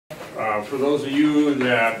for those of you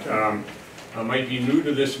that might be new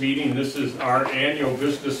to this meeting, this is our annual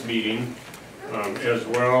business meeting, as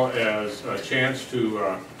well as a chance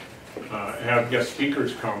to have guest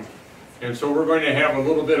speakers come. And so we're going to have a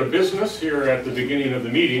little bit of business here at the beginning of the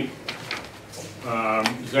meeting.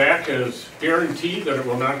 Zach has guaranteed that it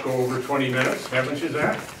will not go over 20 minutes, haven't you,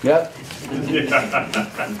 Zach? Yep.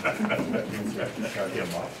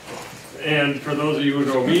 And for those of you who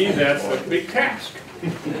know me, that's a big task.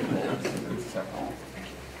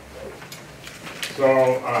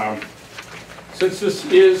 So, since this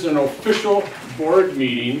is an official board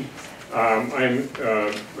meeting, I'm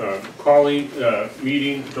calling the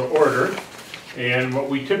meeting to order. And what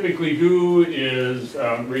we typically do is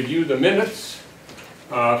review the minutes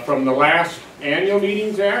from the last annual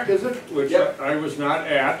meeting, Zach, is it? Which yep. I was not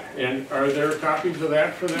at. And are there copies of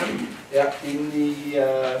that for them? Yeah, in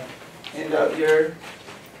the handout here,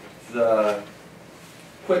 the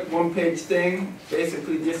quick one-page thing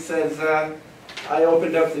basically just says, I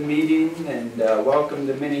opened up the meeting and welcomed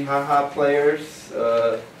the Minnehaha players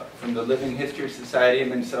from the Living History Society of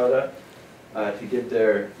Minnesota to give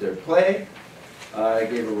their play. I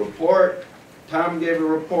gave a report. Tom gave a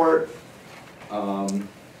report.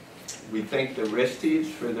 We thanked the Risties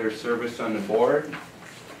for their service on the board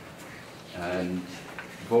and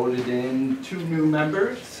voted in 2 new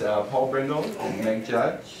members, Paul Brindle and Meg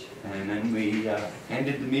Judge. And then we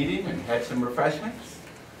ended the meeting and had some refreshments.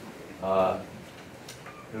 I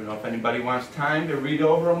don't know if anybody wants time to read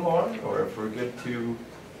over them more, or if we're good to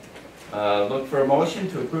look for a motion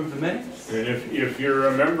to approve the minutes. And if you're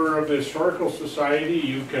a member of the Historical Society,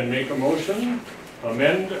 you can make a motion,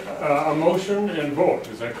 amend a motion, and vote.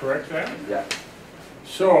 Is that correct, Zach? Yeah.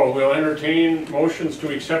 So we'll entertain motions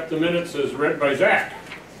to accept the minutes as read by Zach.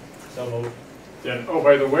 So moved. Then, oh,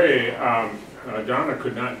 by the way, Donna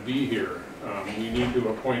could not be here. We need to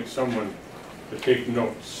appoint someone to take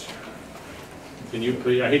notes. Can you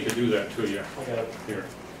please? I hate to do that to you. Okay. Here.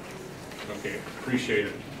 Okay, appreciate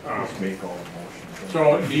it. Just make all the motions.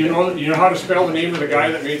 So, do you know how to spell the name of the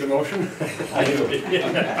guy that made the motion? I do.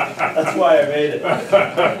 That's why I made it.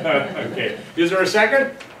 Okay. Is there a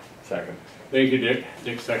second? Second. Thank you, Dick.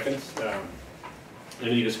 Dick seconds.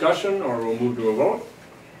 Any discussion, or we'll move to a vote?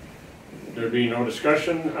 There being no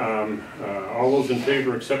discussion, all those in favor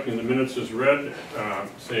of accepting the minutes as read,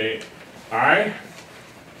 say aye.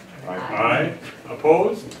 Aye. Aye.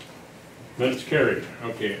 Opposed? Minutes carried.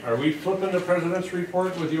 Okay. Are we flipping the president's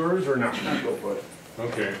report with yours or not? Go for it.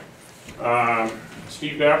 Okay.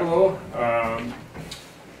 Steve Babelow,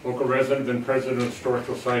 local resident, been president of the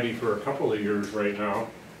Historical Society for a couple of years right now.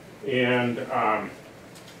 And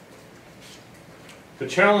the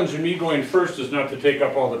challenge in me going first is not to take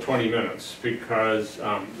up all the 20 minutes, because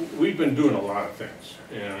we've been doing a lot of things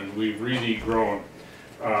and we've really grown.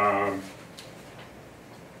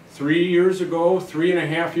 3 years ago,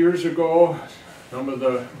 3.5 years ago, some of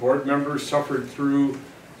the board members suffered through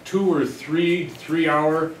 2 or 3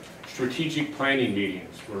 3-hour strategic planning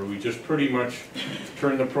meetings where we just pretty much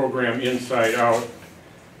turned the program inside out.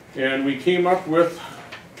 And we came up with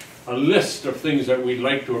a list of things that we'd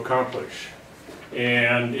like to accomplish.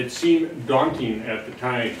 And it seemed daunting at the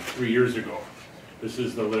time, 3 years ago. This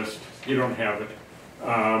is the list. You don't have it.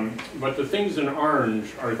 But the things in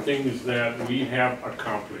orange are things that we have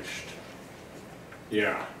accomplished.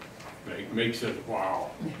 Yeah, it makes it wow.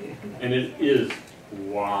 And it is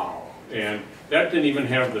wow. And that didn't even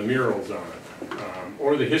have the murals on it,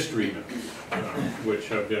 or the history minutes, which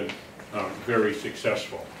have been very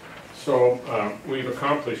successful. So we've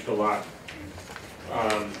accomplished a lot.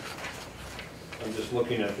 I'm just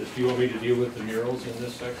looking at this. Do you want me to deal with the murals in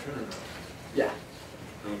this section, or no? Yeah.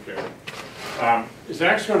 Okay.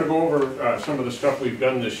 Zach's going to go over some of the stuff we've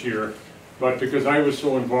done this year, but because I was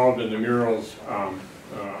so involved in the murals,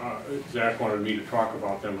 Zach wanted me to talk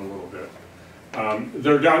about them a little bit.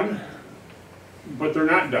 They're done, but they're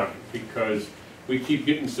not done, because we keep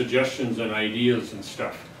getting suggestions and ideas and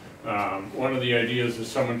stuff. One of the ideas is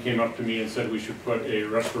someone came up to me and said we should put a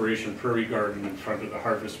restoration prairie garden in front of the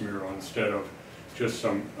harvest mural instead of just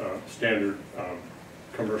some standard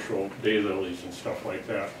commercial daylilies and stuff like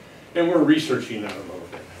that. And we're researching that a little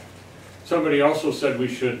bit. Somebody also said we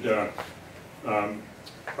should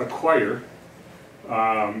acquire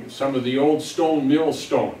some of the old stone mill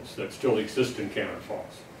stones that still exist in Cannon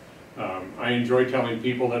Falls. I enjoy telling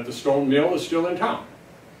people that the stone mill is still in town.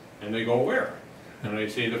 And they go, where? And I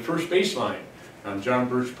say, the first baseline on John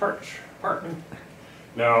Birch Park.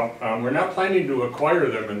 Now, we're not planning to acquire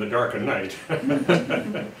them in the dark of night.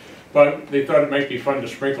 But they thought it might be fun to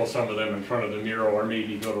sprinkle some of them in front of the mural, or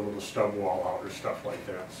maybe build a little stub wall out or stuff like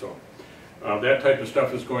that. So That type of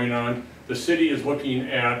stuff is going on. The city is looking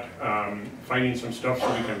at finding some stuff so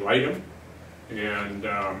we can light them, and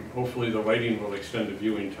hopefully the lighting will extend the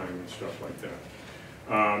viewing time and stuff like that.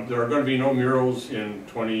 There are going to be no murals in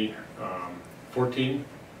 2014.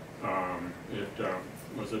 It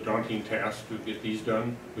was a daunting task to get these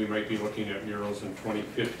done. We might be looking at murals in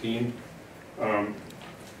 2015. I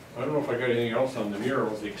don't know if I got anything else on the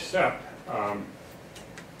murals except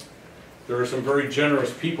there are some very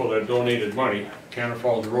generous people that donated money. Cannon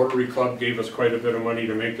Falls Rotary Club gave us quite a bit of money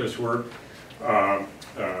to make this work.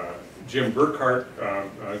 Jim Burkhart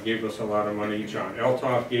gave us a lot of money. John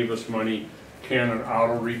Eltoff gave us money. Cannon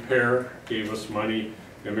Auto Repair gave us money.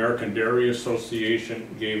 The American Dairy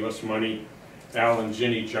Association gave us money. Al and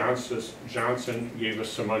Ginny Johnson gave us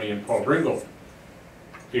some money, and Paul Bringle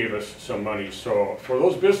gave us some money. So for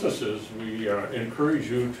those businesses, we encourage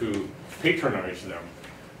you to patronize them.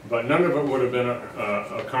 But none of it would have been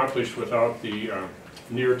accomplished without the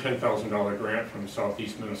near $10,000 grant from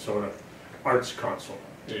Southeast Minnesota Arts Council,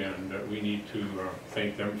 and we need to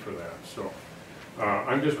thank them for that. So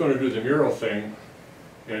I'm just going to do the mural thing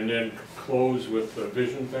and then close with the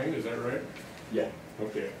vision thing, is that right? Yeah.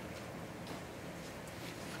 Okay.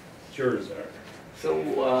 Sure, Zach. So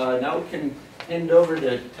now we can hand over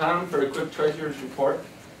to Tom for a quick treasurer's report.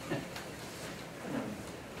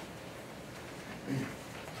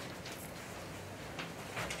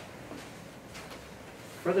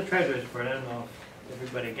 For the treasurer's report, I don't know if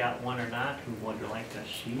everybody got one or not, who would like a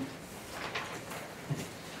sheet?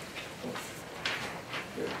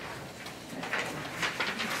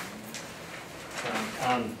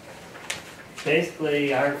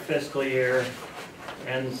 Basically, our fiscal year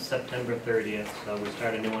ends September 30th, so we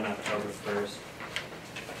start a new one October 1st.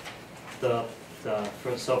 So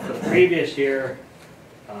for the previous year,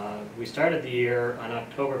 we started the year on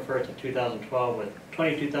October 1st of 2012 with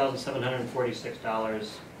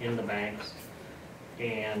 $22,746 in the banks,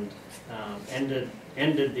 and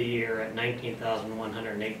ended the year at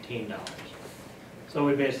 $19,118. So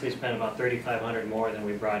we basically spent about $3,500 more than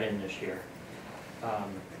we brought in this year.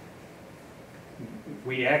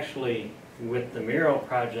 We actually, with the mural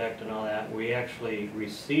project and all that, we actually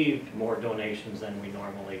received more donations than we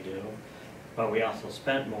normally do, but we also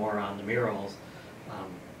spent more on the murals.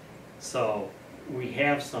 So we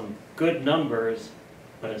have some good numbers,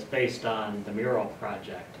 but it's based on the mural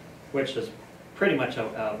project, which is pretty much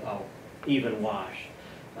a even wash.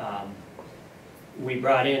 We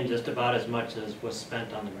brought in just about as much as was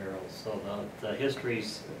spent on the murals, so the History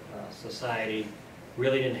Society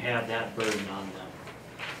really didn't have that burden on them.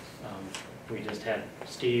 We just had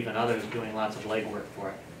Steve and others doing lots of legwork for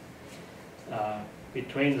it.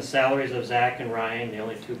 Between the salaries of Zach and Ryan, the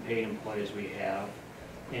only two paid employees we have,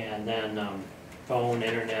 and then phone,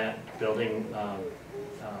 internet, building,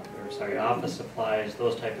 office supplies,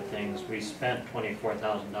 those type of things, we spent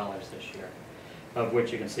 $24,000 this year, of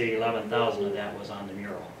which you can see 11,000 of that was on the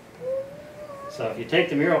mural. So if you take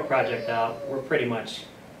the mural project out, we're pretty much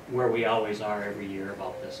where we always are every year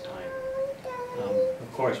about this time.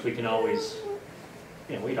 Of course, we can always,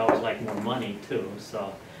 we'd always like more money too,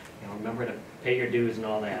 so remember to pay your dues and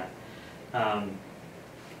all that.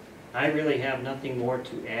 I really have nothing more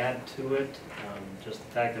to add to it, just the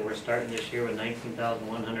fact that we're starting this year with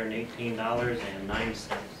 $19,118.09.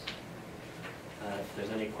 If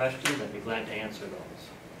there's any questions, I'd be glad to answer those.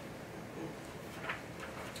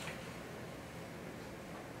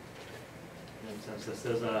 And since this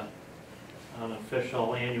is an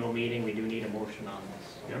official annual meeting, we do need a motion on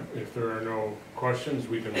this. Yep. If there are no questions,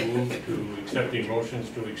 we can move to accepting motions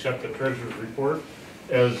to accept the treasurer's report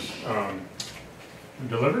as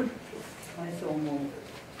delivered. I so move.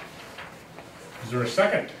 Is there a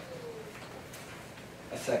second?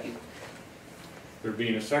 A second. There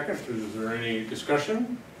being a second, is there any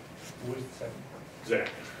discussion? Who was the second? Zach.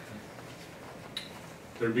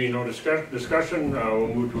 There being no discussion, we'll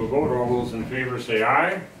move to a vote. All those in favor say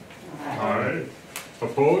aye. Aye.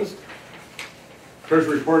 Opposed?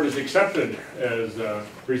 Treasurer's report is accepted as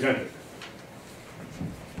presented.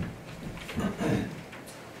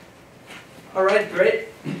 All right, great.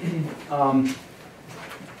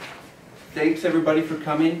 Thanks everybody for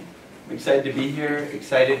coming. I'm excited to be here,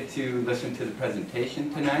 excited to listen to the presentation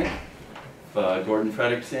tonight of Gordon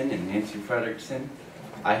Fredrickson and Nancy Fredrickson.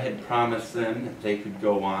 I had promised them that they could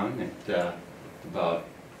go on at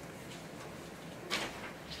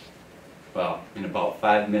in about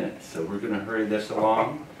 5 minutes, so we're going to hurry this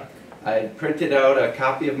along. I printed out a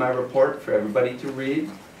copy of my report for everybody to read.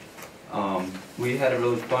 We had a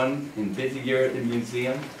really fun and busy year at the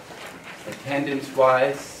museum.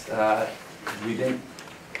 Attendance-wise, we didn't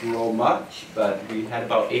grow much, but we had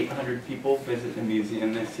about 800 people visit the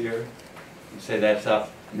museum this year. I'd say that's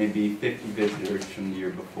up maybe 50 visitors from the year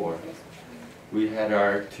before. We had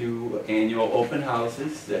our 2 annual open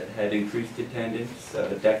houses that had increased attendance,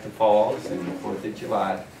 Deck the Falls and the 4th of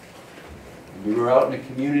July. We were out in the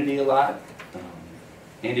community a lot,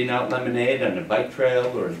 handing out lemonade on the bike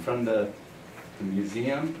trail or in front of the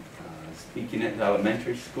museum, speaking at the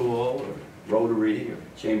elementary school or Rotary or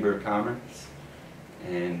Chamber of Commerce.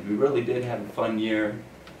 And we really did have a fun year.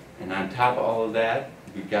 And on top of all of that,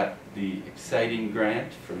 we got the exciting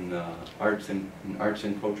grant from the Arts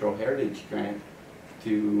and Cultural Heritage Grant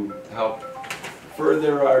to help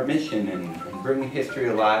further our mission and bring history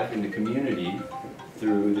alive in the community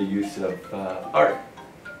through the use of art.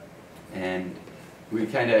 And we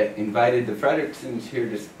kind of invited the Fredricksons here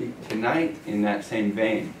to speak tonight in that same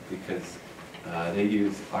vein, because they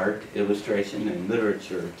use art, illustration, and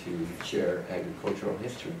literature to share agricultural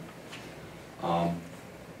history.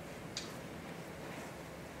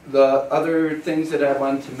 The other things that I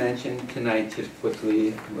wanted to mention tonight just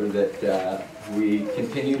quickly were that we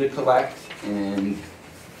continue to collect, and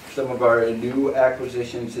some of our new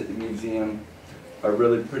acquisitions at the museum are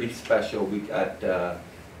really pretty special. We got a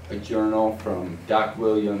journal from Doc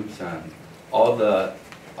Williams on all the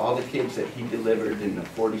kids that he delivered in the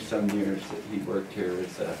 40-some years that he worked here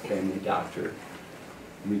as a family doctor.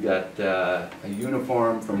 We got a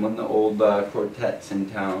uniform from one of the old quartets in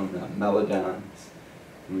town, Melodons.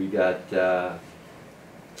 We got a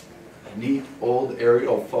neat old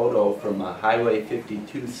aerial photo from a Highway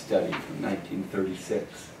 52 study from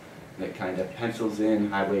 1936 that kind of pencils in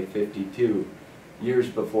Highway 52 years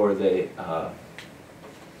before they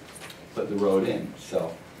put the road in.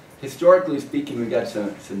 So historically speaking, we got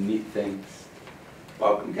some neat things.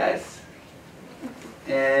 Welcome, guys.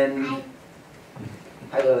 And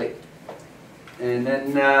hi, Lily. And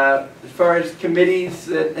then as far as committees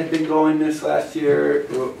that have been going this last year,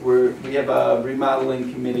 we have a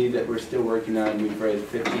remodeling committee that we're still working on. We've raised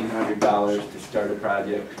 $1,500 to start a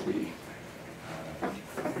project. We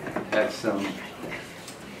have some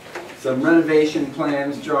renovation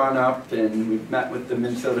plans drawn up, and we've met with the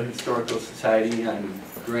Minnesota Historical Society on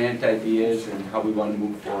grant ideas and how we want to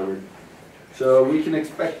move forward. So we can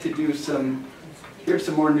expect to do hear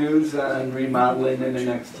some more news on remodeling in the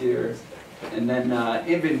next year. And then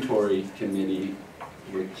inventory committee,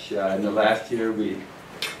 which in the last year we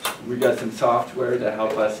got some software to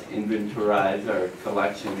help us inventorize our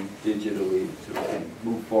collection digitally so we can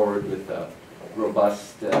move forward with a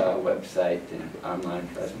robust website and online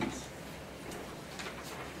presence.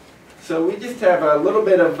 So we just have a little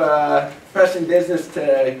bit of pressing business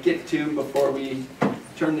to get to before we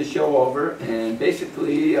turn the show over. And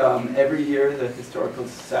basically every year the Historical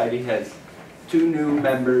Society has 2 new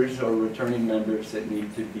members or returning members that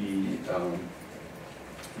need to be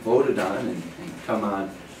voted on and come on.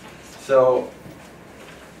 So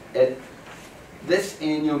at this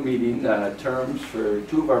annual meeting, terms for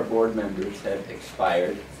 2 of our board members have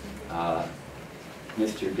expired,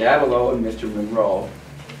 Mr. Gavilow and Mr. Monroe,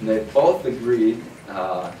 and they've both agreed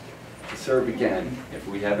to serve again if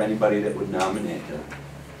we have anybody that would nominate them.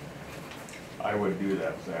 I would do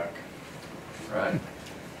that, Zach. Right.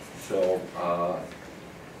 So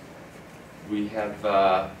we have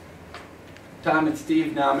Tom and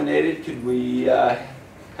Steve nominated. Could we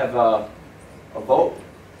have a vote?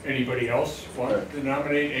 Anybody else want to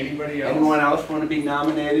nominate anybody else? Anyone else want to be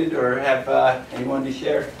nominated or have anyone to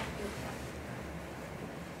share?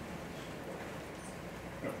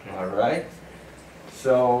 Okay. All right.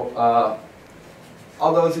 So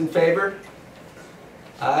all those in favor?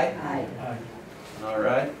 Aye? Aye. All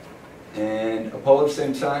right. And opposed,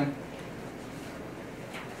 same sign?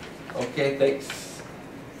 Okay, thanks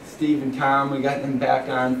Steve and Tom. We got them back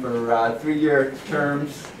on for 3-year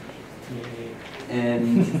terms.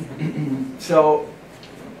 And so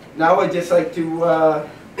now I'd just like to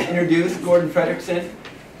introduce Gordon Fredrickson.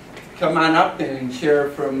 Come on up and share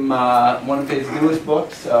from one of his newest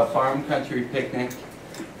books, Farm Country Picnic.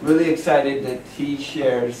 Really excited that he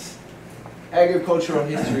shares agricultural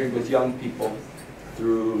history with young people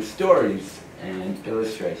through stories and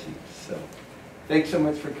illustrations. So thanks so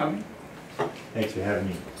much for coming. Thanks for having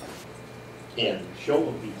me. And the show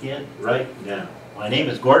will begin right now. My name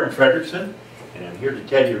is Gordon Fredrickson, and I'm here to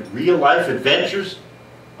tell you real-life adventures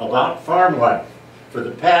about farm life. For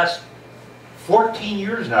the past 14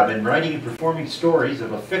 years now, I've been writing and performing stories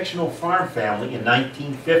of a fictional farm family in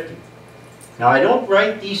 1950. Now, I don't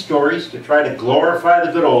write these stories to try to glorify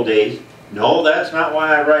the good old days. No, that's not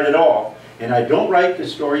why I write at all. And I don't write the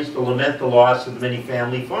stories to lament the loss of many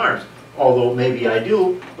family farms. although maybe I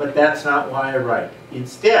do, but that's not why I write.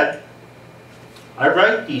 Instead, I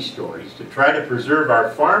write these stories to try to preserve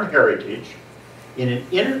our farm heritage in an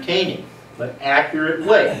entertaining but accurate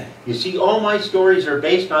way. You see, all my stories are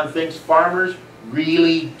based on things farmers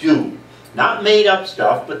really do. Not made up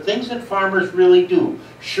stuff, but things that farmers really do.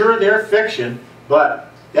 Sure, they're fiction,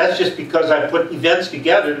 but that's just because I put events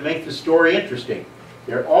together to make the story interesting.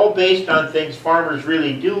 They're all based on things farmers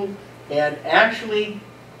really do, and actually,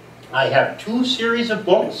 I have 2 series of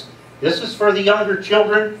books. This is for the younger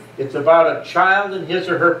children. It's about a child and his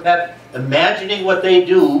or her pet imagining what they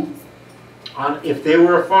do if they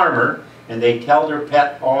were a farmer, and they tell their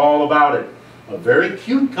pet all about it. A very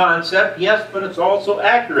cute concept, yes, but it's also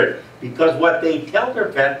accurate, because what they tell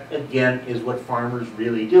their pet, again, is what farmers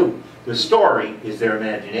really do. The story is their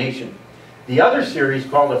imagination. The other series,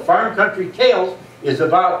 called The Farm Country Tales, is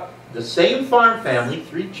about the same farm family,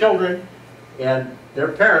 3 children, and their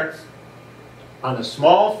parents, on a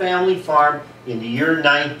small family farm in the year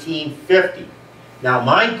 1950. Now,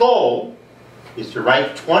 my goal is to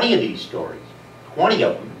write 20 of these stories, 20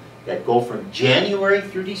 of them, that go from January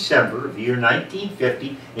through December of the year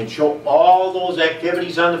 1950 and show all those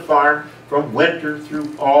activities on the farm from winter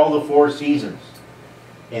through all the 4 seasons.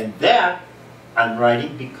 And that I'm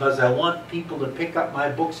writing because I want people to pick up my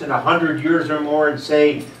books in 100 years or more and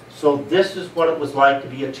say, so this is what it was like to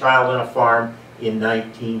be a child on a farm in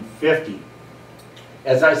 1950.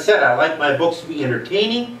 As I said, I like my books to be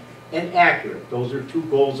entertaining and accurate. Those are 2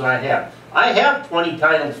 goals I have. I have 20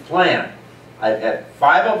 titles planned. I've had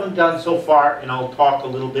 5 of them done so far, and I'll talk a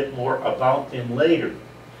little bit more about them later.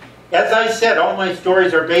 As I said, all my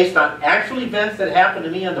stories are based on actual events that happened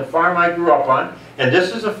to me on the farm I grew up on. And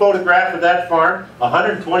this is a photograph of that farm,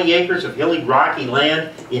 120 acres of hilly, rocky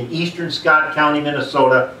land in eastern Scott County,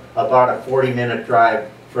 Minnesota, about a 40-minute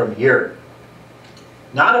drive from here.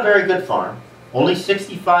 Not a very good farm, only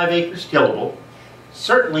 65 acres tillable.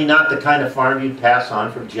 Certainly not the kind of farm you'd pass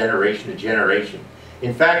on from generation to generation.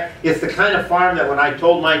 In fact, it's the kind of farm that when I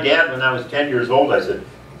told my dad when I was 10 years old, I said,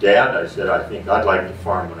 Dad, I said, I think I'd like to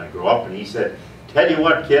farm when I grow up. And he said, tell you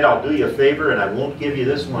what, kid, I'll do you a favor and I won't give you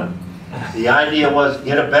this one. The idea was,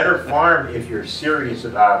 get a better farm if you're serious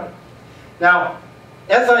about it. Now,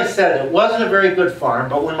 as I said, it wasn't a very good farm,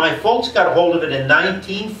 but when my folks got a hold of it in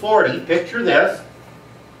 1940, picture this,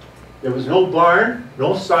 there was no barn,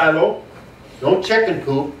 no silo, no chicken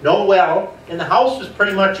coop, no well, and the house was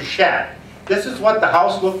pretty much a shack. This is what the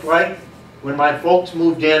house looked like when my folks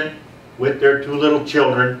moved in with their 2 little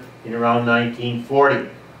children in around 1940.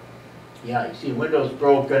 Yeah, you see windows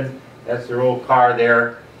broken, that's their old car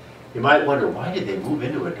there. You might wonder, why did they move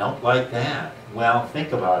into a dump like that? Well,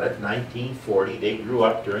 think about it, 1940, they grew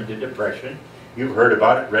up during the Depression. You've heard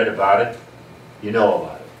about it, read about it, you know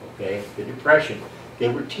about it, okay? The Depression. They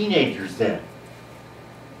were teenagers then.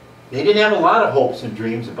 They didn't have a lot of hopes and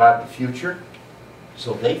dreams about the future,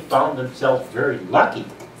 so they found themselves very lucky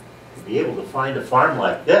to be able to find a farm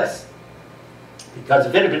like this. Because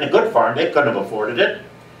if it had been a good farm, they couldn't have afforded it.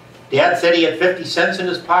 Dad said he had 50 cents in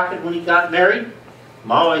his pocket when he got married.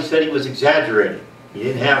 Mom always said he was exaggerating. He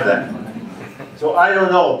didn't have that. So I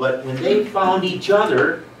don't know, but when they found each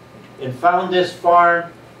other and found this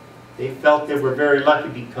farm, they felt they were very lucky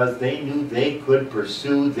because they knew they could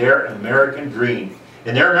pursue their American dream.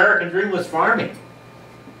 And their American dream was farming.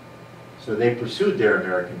 So they pursued their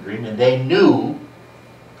American dream, and they knew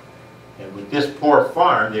that with this poor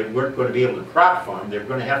farm, they weren't going to be able to crop farm. They were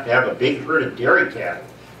going to have a big herd of dairy cattle.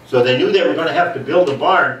 So they knew they were going to have to build a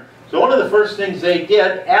barn. So one of the first things they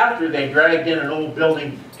did after they dragged in an old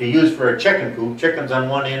building to use for a chicken coop, chickens on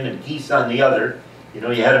one end and geese on the other, you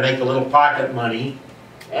know, you had to make a little pocket money.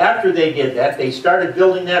 After they did that, they started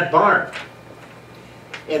building that barn.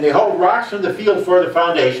 And they hauled rocks from the field for the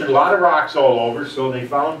foundation, a lot of rocks all over, so they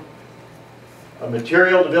found a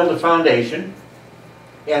material to build a foundation.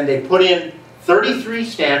 And they put in 33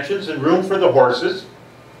 stanchions and room for the horses.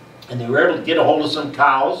 And they were able to get a hold of some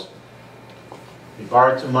cows. They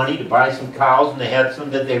borrowed some money to buy some cows, and they had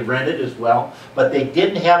some that they rented as well. But they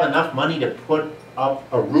didn't have enough money to put up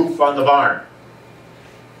a roof on the barn.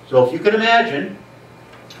 So if you can imagine,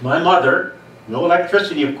 my mother, no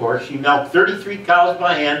electricity of course, she milked 33 cows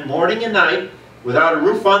by hand morning and night without a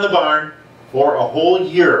roof on the barn for a whole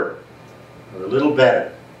year, or a little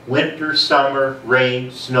better. Winter, summer,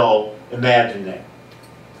 rain, snow, imagine that.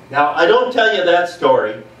 Now, I don't tell you that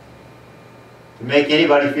story to make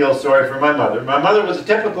anybody feel sorry for my mother. My mother was a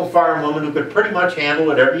typical farm woman who could pretty much handle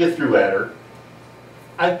whatever you threw at her.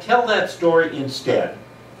 I tell that story instead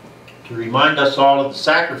to remind us all of the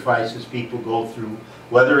sacrifices people go through,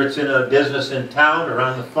 whether it's in a business in town or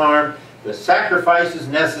on the farm. the sacrifices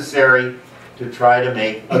necessary to try to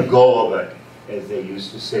make a go of it, as they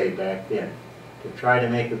used to say back then. To try to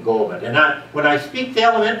make a go of it. And when I speak to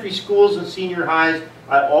elementary schools and senior highs,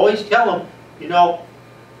 I always tell them, you know,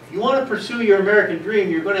 if you want to pursue your American dream,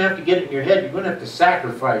 you're going to have to get it in your head. You're going to have to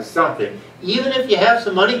sacrifice something. Even if you have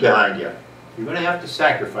some money behind you, you're going to have to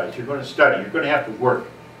sacrifice. You're going to study. You're going to have to work,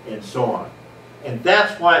 and so on. And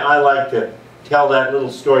that's why I like to tell that little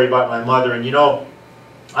story about my mother. And you know,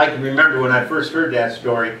 I can remember when I first heard that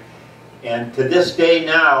story, and to this day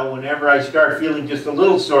now, whenever I start feeling just a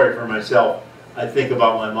little sorry for myself, I think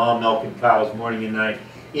about my mom milking cows morning and night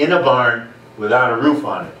in a barn without a roof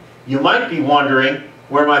on it. You might be wondering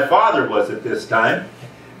where my father was at this time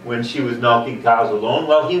when she was milking cows alone.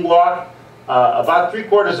 Well, he walked about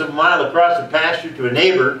 3/4 of a mile across the pasture to a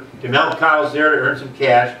neighbor to milk cows there to earn some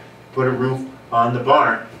cash, put a roof on the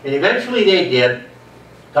barn. And eventually they did.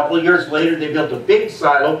 A couple of years later they built a big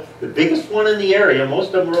silo, the biggest one in the area.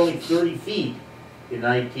 Most of them were only 30 feet. In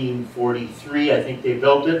 1943 I think they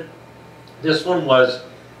built it. This one was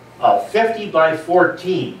 50 by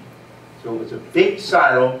 14. So it was a big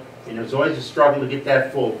silo, and it was always a struggle to get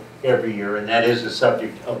that full every year, and that is the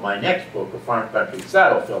subject of my next book, of Farm Country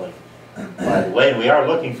Silo Filling, by the way. And we are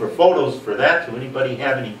looking for photos for that, so anybody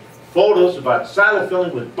have any photos about silo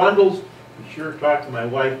filling with bundles, be sure to talk to my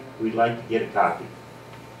wife. We'd like to get a copy.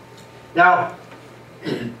 Now,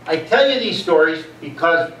 I tell you these stories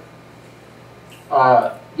because,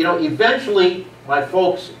 you know, eventually my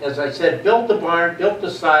folks, as I said, built the barn, built the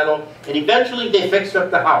silo, and eventually they fixed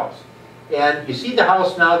up the house. And you see the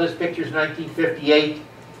house now, this picture's 1958.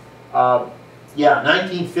 Yeah,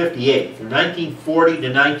 1958, from 1940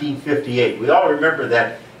 to 1958. We all remember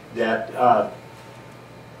that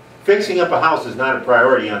fixing up a house is not a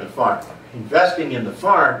priority on the farm. Investing in the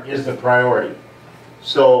farm is the priority.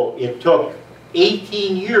 So it took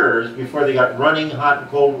 18 years before they got running hot and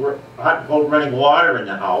cold running water in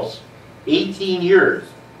the house. 18 years.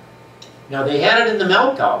 Now they had it in the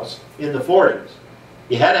milk house in the 40s.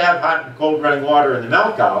 You had to have hot and cold running water in the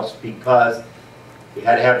milk house because you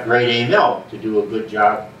had to have grade A milk to do a good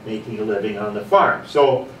job making a living on the farm.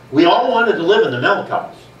 So we all wanted to live in the milk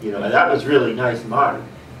house, you know, and that was really nice and modern.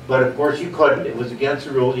 But of course you couldn't. It was against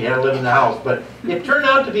the rules. You had to live in the house. But it turned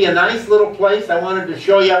out to be a nice little place. I wanted to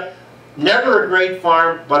show you. Never a great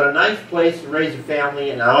farm, but a nice place to raise a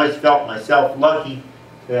family, and I always felt myself lucky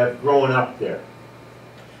to have grown up there.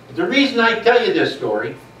 But the reason I tell you this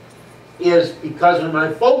story is because when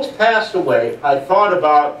my folks passed away, I thought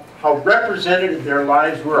about how representative their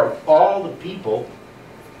lives were of all the people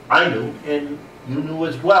I knew, and you knew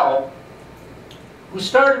as well, who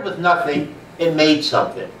started with nothing and made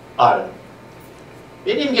something out of it.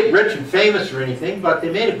 They didn't get rich and famous or anything, but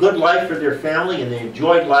they made a good life for their family, and they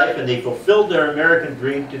enjoyed life, and they fulfilled their American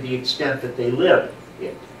dream to the extent that they lived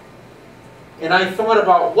it. And I thought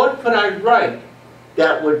about what could I write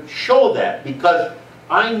that would show that, because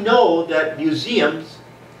I know that museums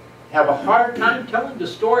have a hard time telling the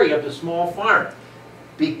story of the small farm,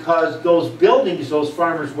 because those buildings those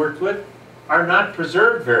farmers worked with are not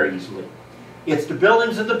preserved very easily. It's the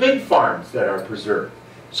buildings of the big farms that are preserved.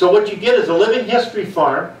 So what you get is a living history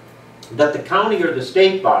farm that the county or the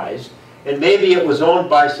state buys, and maybe it was owned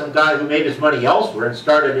by some guy who made his money elsewhere and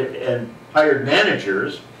started it and hired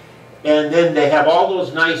managers. And then they have all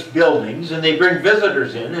those nice buildings, and they bring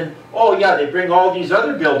visitors in, and oh yeah, they bring all these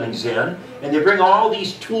other buildings in, and they bring all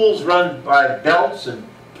these tools run by belts and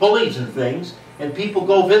pulleys and things, and people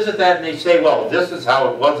go visit that and they say, well, this is how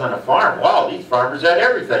it was on a farm. Wow, these farmers had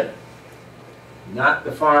everything. Not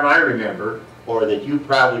the farm I remember, or that you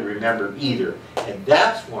probably remember either. And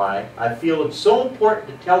that's why I feel it's so important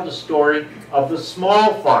to tell the story of the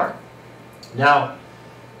small farm. Now,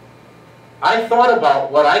 I thought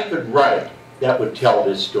about what I could write that would tell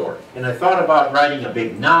this story. And I thought about writing a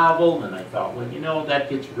big novel, and I thought, well, you know, that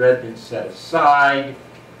gets read and set aside,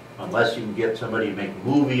 unless you can get somebody to make a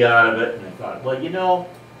movie out of it. And I thought, well, you know,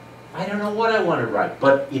 I don't know what I want to write.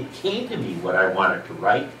 But it came to me what I wanted to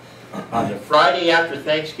write. On the Friday after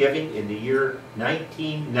Thanksgiving in the year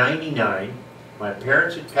 1999, my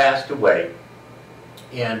parents had passed away,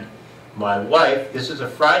 and my wife, this is a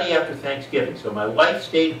Friday after Thanksgiving, so my wife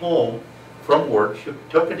stayed home from work. She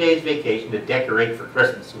took a day's vacation to decorate for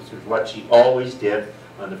Christmas, which is what she always did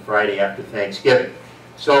on the Friday after Thanksgiving.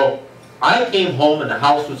 So I came home and the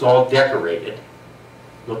house was all decorated,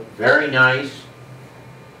 looked very nice,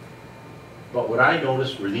 but what I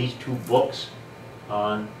noticed were these two books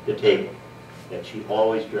on the table that she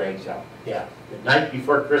always drags out. Yeah, the night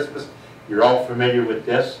before Christmas, you're all familiar with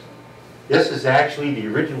this. This is actually, the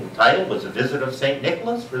original title was A Visit of St.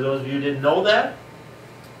 Nicholas, for those of you who didn't know that.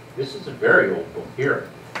 This is a very old book here.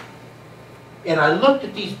 And I looked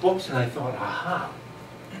at these books and I thought, aha,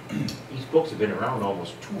 these books have been around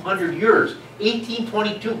almost 200 years.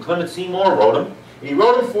 1822, Clement Seymour wrote them. And he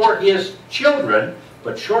wrote them for his children,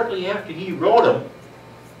 but shortly after he wrote them,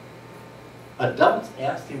 adults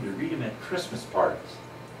asked him to read them at Christmas parties.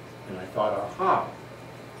 And I thought, aha,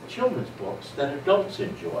 children's books that adults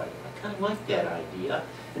enjoy. I kind of like that idea.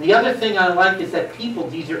 And the other thing I like is that people,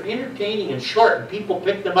 these are entertaining and short, and people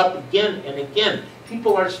pick them up again and again.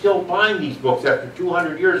 People are still buying these books after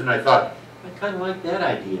 200 years, and I thought, I kind of like that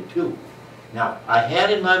idea too. Now, I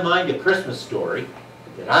had in my mind a Christmas story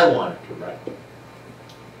that I wanted to write.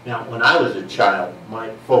 Now, when I was a child, my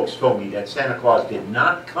folks told me that Santa Claus did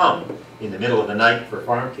not come in the middle of the night for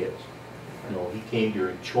farm kids. No, he came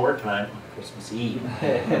during chore time on Christmas Eve.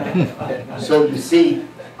 So you see,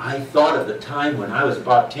 I thought of the time when I was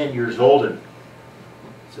about 10 years old and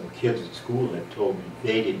some kids at school had told me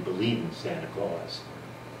they didn't believe in Santa Claus.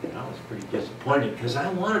 And I was pretty disappointed because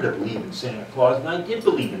I wanted to believe in Santa Claus, and I did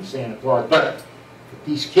believe in Santa Claus, but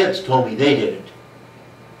these kids told me they didn't.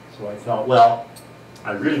 So I thought, well,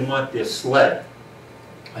 I really want this sled.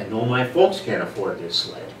 I know my folks can't afford this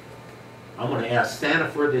sled. I'm going to ask Santa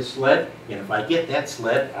for this sled, and if I get that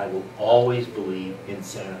sled, I will always believe in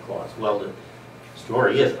Santa Claus. Well, the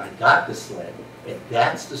story is, I got the sled, and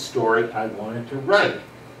that's the story I wanted to write.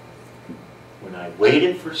 When I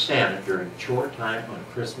waited for Santa during chore time on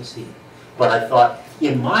Christmas Eve. But I thought,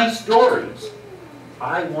 in my stories,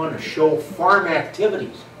 I want to show farm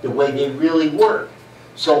activities the way they really work.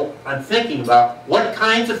 So I'm thinking about what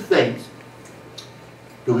kinds of things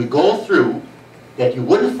do we go through that you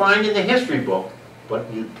wouldn't find in the history book,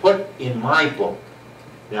 but you put in my book.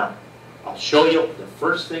 Now, I'll show you the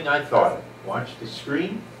first thing I thought of. Watch the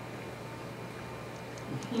screen.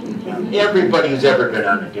 Everybody who's ever been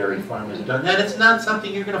on a dairy farm has done that. It's not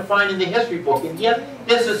something you're going to find in the history book, and yet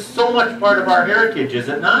this is so much part of our heritage, is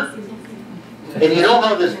it not? And you know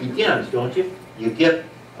how this begins, don't you? You get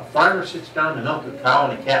a farmer sits down to milk a cow,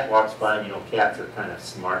 and a cat walks by, and you know cats are kind of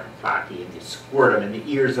smart and cocky, and you squirt them in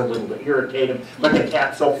the ears a little to irritate them, but the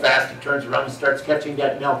cat's so fast it turns around and starts catching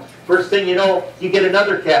that milk. First thing you know, you get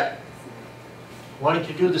another cat wanting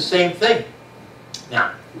to do the same thing.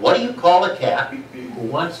 Now, what do you call a cat who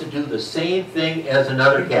wants to do the same thing as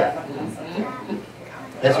another cat?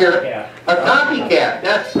 Let's hear it. A copycat,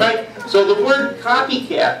 that's right. So the word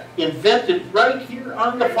copycat invented right here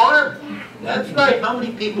on the farm. That's right. How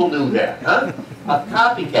many people knew that, huh? A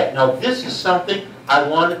copycat. Now, this is something I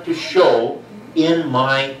wanted to show in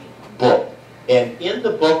my book. And in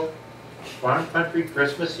the book, Farm Country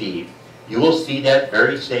Christmas Eve, you will see that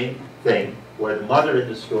very same thing where the mother in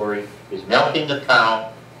the story is milking the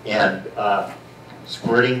cow and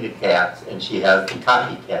squirting the cats, and she has the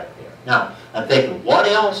copycat there. Now, I'm thinking, what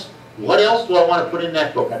else do I want to put in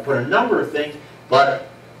that book? I put a number of things, but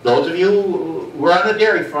those of you who were on a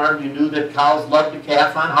dairy farm, you knew that cows loved to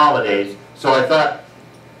calf on holidays. So I thought,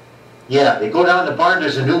 yeah, they go down the barn,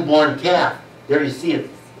 there's a newborn calf. There you see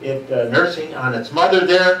it nursing on its mother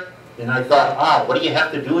there. And I thought, what do you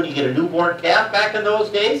have to do when you get a newborn calf back in those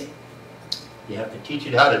days? You have to teach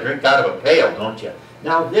it how to drink out of a pail, don't you?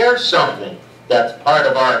 Now, there's something that's part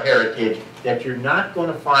of our heritage that you're not going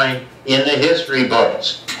to find in the history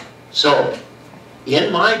books. So,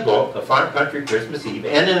 in my book, A Farm Country Christmas Eve,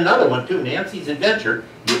 and in another one too, Nancy's Adventure,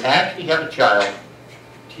 you actually have a child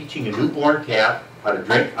teaching a newborn calf how to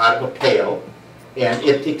drink out of a pail, and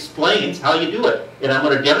it explains how you do it. And I'm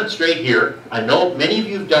going to demonstrate here. I know many of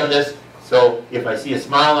you have done this, so if I see a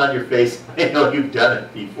smile on your face, I know you've done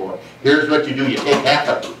it before. Here's what you do. You take half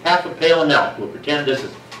a pail of milk. We'll pretend this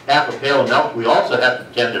is half a pail of milk. We also have to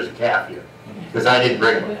pretend there's a calf here, because I didn't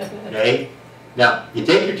bring one. Okay? Now, you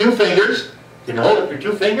take your two fingers. Can you hold up your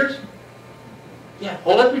two fingers? Yeah,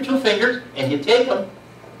 hold up your two fingers, and you take them,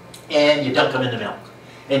 and you dunk them in the milk.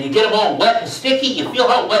 And you get them all wet and sticky. You feel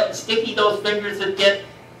how wet and sticky those fingers would get?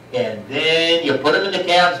 And then you put them in the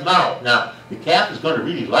calf's mouth. Now, the calf is going to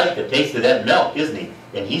really like the taste of that milk, isn't he?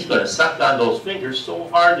 And he's going to suck on those fingers so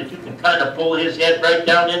hard that you can kind of pull his head right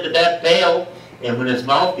down into that pail. And when his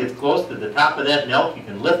mouth gets close to the top of that milk, you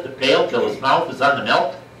can lift the pail till his mouth is on the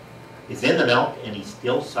milk. He's in the milk, and he's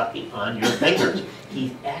still sucking on your fingers.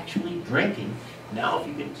 He's actually drinking. Now, if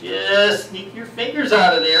you can just sneak your fingers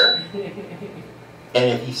out of there, and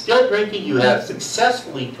if he's still drinking, you have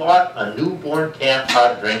successfully taught a newborn calf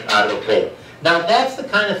how to drink out of a pail. Now, that's the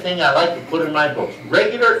kind of thing I like to put in my books.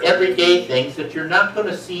 Regular, everyday things that you're not going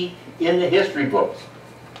to see in the history books.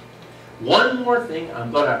 One more thing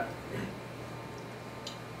I'm going to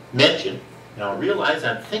mention. Now, realize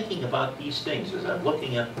I'm thinking about these things as I'm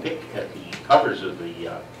looking at the covers of the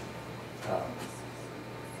A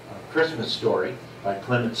Christmas Story by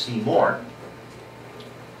Clement C. Moore.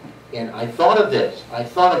 And I thought of this. I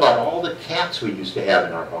thought about all the cats we used to have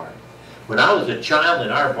in our barn. When I was a child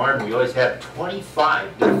in our barn, we always had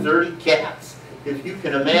 25 to 30 cats, if you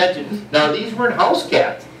can imagine. Now, these weren't house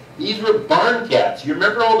cats. These were barn cats. You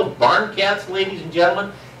remember all the barn cats, ladies and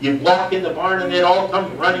gentlemen? You'd walk in the barn and they'd all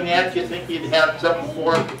come running at you, think you'd have something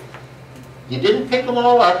for them. You didn't pick them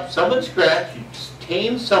all up. Some would scratch. You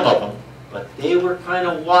tamed some of them, but they were kind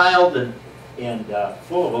of wild and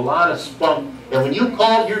full of a lot of spunk. And when you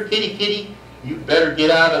called your kitty kitty, you better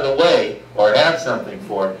get out of the way or have something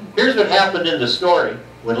for it. Here's what happened in the story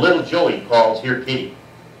when little Joey calls Here Kitty.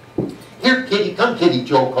 Here Kitty, come Kitty,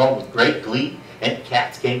 Joe called with great glee, and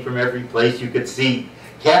cats came from every place you could see.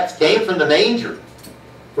 Cats came from the manger,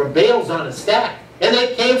 from bales on a stack, and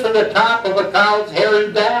they came from the top of a cow's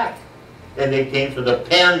hairy back. And they came from the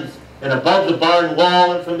pens and above the barn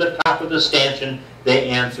wall, and from the top of the stanchion they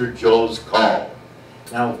answered Joe's call.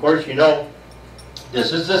 Now, of course, you know,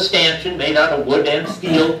 this is a stanchion made out of wood and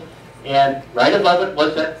steel, and right above it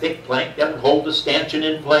was that thick plank that would hold the stanchion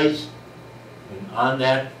in place. And on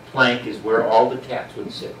that plank is where all the cats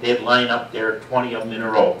would sit. They'd line up there, 20 of them in a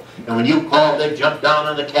row. And when you called, they'd jump down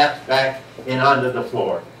on the cat's back and onto the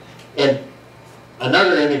floor. And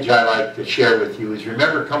another image I like to share with you is,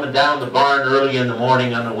 remember coming down the barn early in the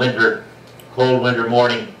morning on a cold winter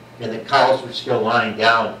morning, and the cows were still lying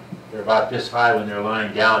down. They're about this high when they're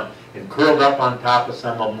lying down, and curled up on top of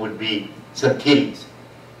some of them would be some kitties.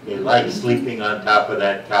 They like sleeping on top of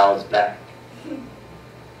that cow's back.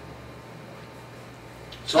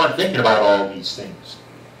 So I'm thinking about all these things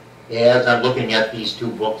as I'm looking at these two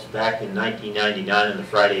books back in 1999 on the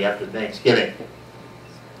Friday after Thanksgiving.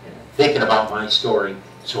 And I'm thinking about my story,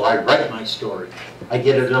 so I write my story. I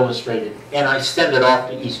get it illustrated, and I send it off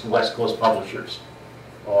to East and West Coast publishers,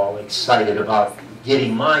 all excited about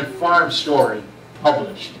getting my farm story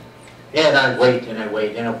published. And I wait,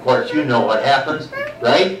 and of course you know what happens,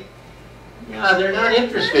 right? Yeah, they're not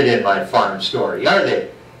interested in my farm story, are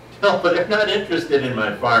they? No, they're not interested in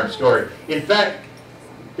my farm story. In fact,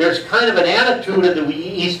 there's kind of an attitude in the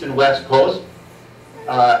East and West Coast,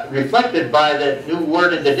 reflected by the new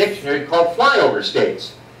word in the dictionary called flyover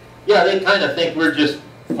states. Yeah, they kind of think we're just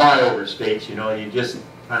flyover states, you know, you just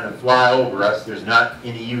kind of fly over us, there's not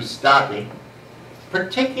any use stopping.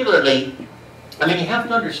 Particularly, I mean, you have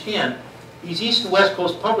to understand, these East and West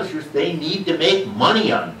Coast publishers, they need to make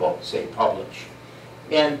money on books they publish.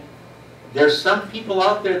 And there's some people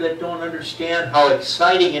out there that don't understand how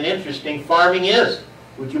exciting and interesting farming is.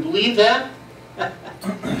 Would you believe that?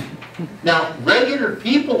 Now, regular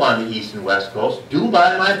people on the East and West Coast do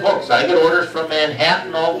buy my books. I get orders from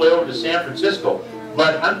Manhattan all the way over to San Francisco.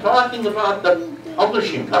 But I'm talking about the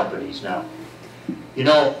publishing companies now. You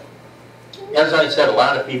know, as I said, a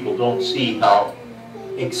lot of people don't see how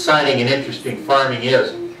exciting and interesting farming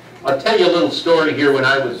is. I'll tell you a little story here. When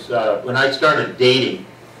I started dating,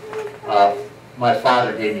 my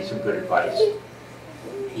father gave me some good advice.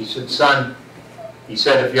 He said, son, he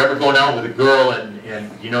said, if you're ever going out with a girl and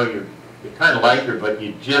you know you kind of like her, but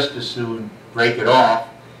you just as soon break it off,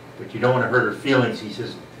 but you don't want to hurt her feelings, he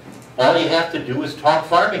says, all you have to do is talk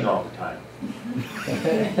farming all the time.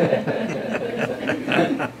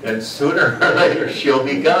 And sooner or later she'll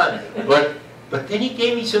be gone. But then he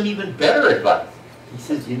gave me some even better advice. He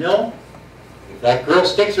says, you know, if that girl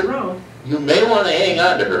sticks around, you may want to hang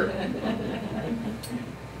on to her.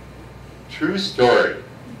 True story.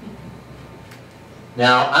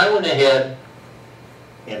 Now, I went ahead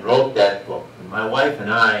and wrote that book. And my wife and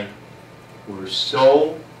I were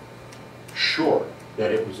so sure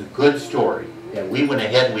that it was a good story that we went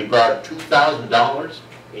ahead and we borrowed $2,000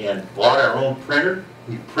 and bought our own printer.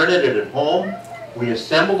 We printed it at home. We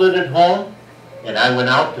assembled it at home. And I went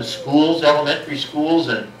out to schools, elementary schools,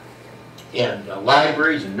 and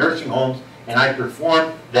libraries and nursing homes, and I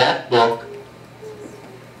performed that book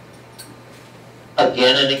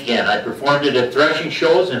again and again. I performed it at threshing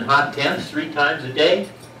shows in hot tents 3 times a day.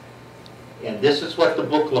 And this is what the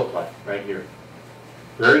book looked like right here.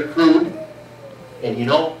 Very crude. And you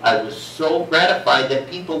know, I was so gratified that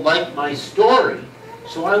people liked my story.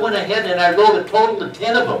 So I went ahead and I wrote a total of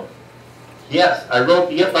 10 of them. Yes, I wrote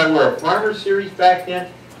the If I Were a Farmer series back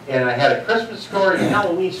then, and I had a Christmas story, a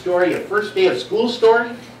Halloween story, a first day of school story,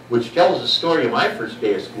 which tells the story of my first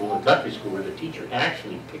day of school in country school, where the teacher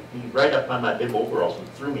actually picked me right up on my bib overalls and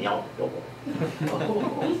threw me out the door.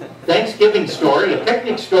 Thanksgiving story, a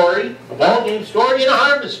picnic story, a ball game story, and a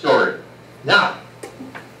harvest story. Now,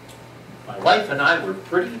 my wife and I were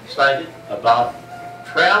pretty excited about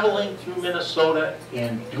traveling through Minnesota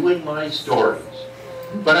and doing my stories.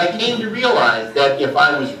 But I came to realize that if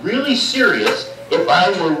I was really serious, if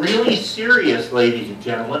I were really serious, ladies and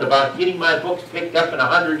gentlemen, about getting my books picked up in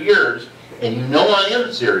 100 years, and you know I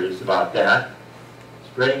am serious about that,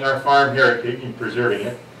 spreading our farm heritage and preserving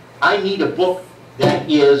it, I need a book that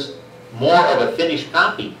is more of a finished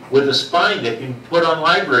copy, with a spine that can be put on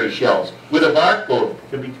library shelves, with a barcode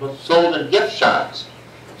that can be sold in gift shops.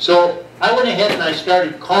 So I went ahead and I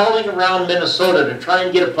started calling around Minnesota to try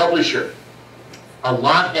and get a publisher. A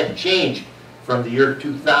lot had changed from the year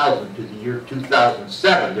 2000 to the year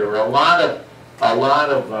 2007. There were a lot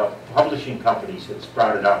of publishing companies that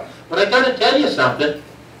sprouted out. But I got to tell you something,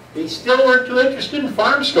 they still weren't too interested in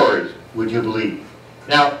farm stories, would you believe?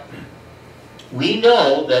 Now, we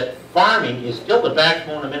know that farming is still the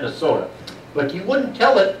backbone of Minnesota, but you wouldn't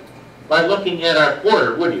tell it by looking at our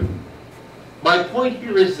quarter, would you? My point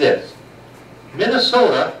here is this.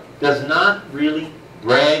 Minnesota does not really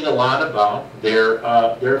brag a lot about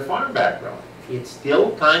their farm background. It's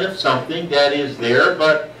still kind of something that is there,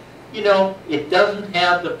 but, you know, it doesn't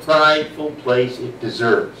have the prideful place it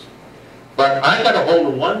deserves. But I got a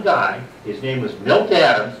hold of one guy, his name was Milt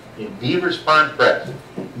Adams, in Beavers Pond Press.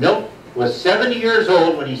 Milt was 70 years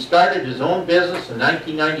old when he started his own business in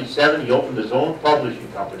 1997. He opened his own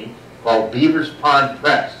publishing company called Beavers Pond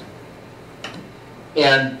Press.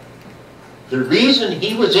 And the reason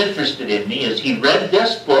he was interested in me is he read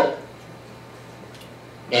this book,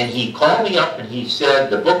 and he called me up and he said,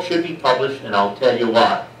 the book should be published, and I'll tell you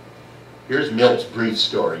why. Here's Milt's brief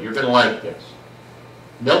story. You're going to like this.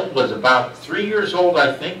 Milt was about 3 years old,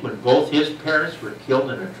 I think, when both his parents were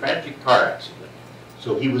killed in a tragic car accident.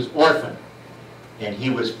 So he was orphaned, and he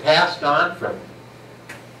was passed on from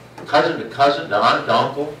cousin to aunt to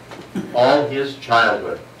uncle all his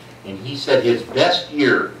childhood. And he said his best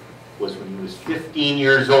year was when he was 15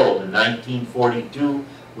 years old in 1942,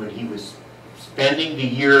 when he was spending the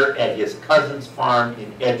year at his cousin's farm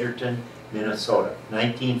in Edgerton, Minnesota.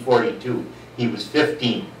 1942. He was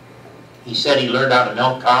 15. He said he learned how to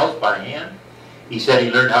milk cows by hand. He said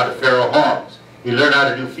he learned how to farrow hogs. He learned how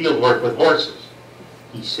to do field work with horses.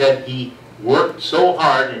 He said he worked so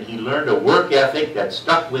hard and he learned a work ethic that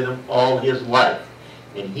stuck with him all his life.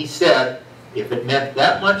 And he said if it meant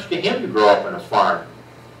that much to him to grow up on a farm,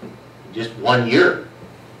 in just 1 year,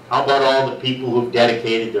 how about all the people who've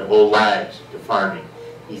dedicated their whole lives to farming?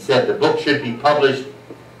 He said the book should be published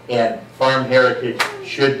and farm heritage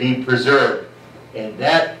should be preserved. And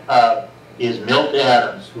that is Milt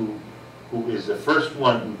Adams, who is the first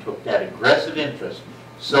one who took that aggressive interest.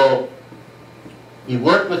 So he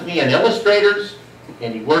worked with me on illustrators,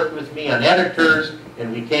 and he worked with me on editors,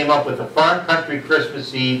 and we came up with a Farm Country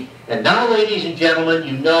Christmas Eve. And now, ladies and gentlemen,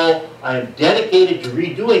 you know I am dedicated to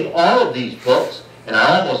redoing all of these books, and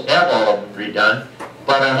I almost have all of them redone,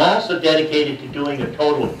 but I'm also dedicated to doing a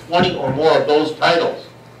total of 20 or more of those titles.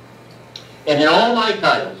 And in all my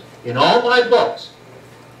titles, in all my books,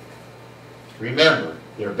 remember,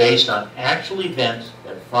 they're based on actual events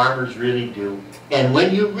that farmers really do. And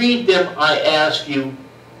when you read them, I ask you,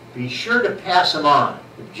 be sure to pass them on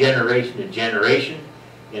from generation to generation.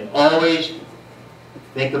 And always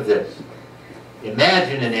think of this.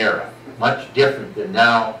 Imagine an era much different than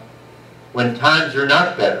now, when times are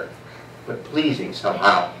not better, but pleasing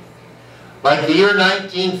somehow. Like the year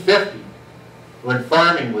 1950, when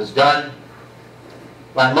farming was done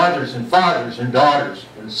by mothers and fathers and daughters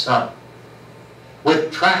and sons.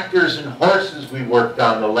 With tractors and horses we worked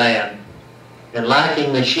on the land, and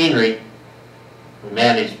lacking machinery, we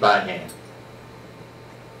managed by hand.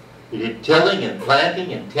 We did tilling and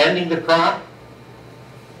planting and tending the crop.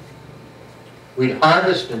 We'd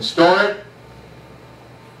harvest and store it.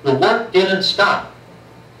 The work didn't stop.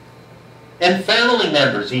 And family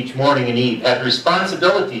members each morning and eve had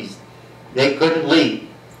responsibilities they couldn't leave.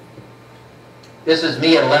 This is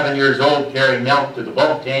me at 11 years old carrying milk to the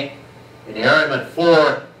bulk tank, and here I'm at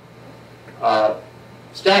 4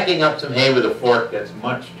 stacking up some hay with a fork that's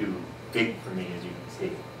much too big for me, as you can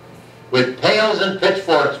see. With pails and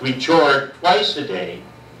pitchforks we chored twice a day,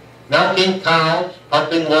 milking cows,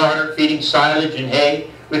 pumping water, feeding silage and hay.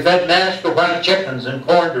 We fed mash to white chickens and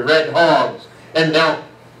corn to red hogs, and milk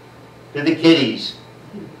to the kitties,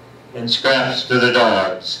 and scraps to the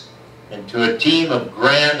dogs. And to a team of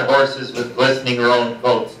grand horses with glistening roan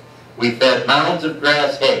coats, we fed mounds of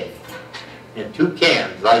grass hay and 2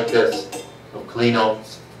 cans like this of clean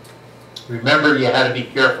oats. Remember, you had to be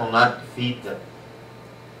careful not to feed the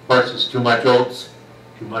horses too much oats.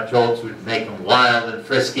 Too much oats would make them wild and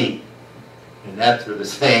frisky. And that's where the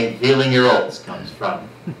saying, feeling your oats, comes from.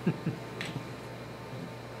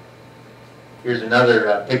 Here's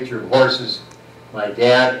another picture of horses my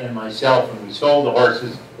dad and myself, when we sold the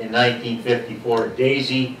horses in 1954,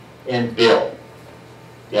 Daisy and Bill.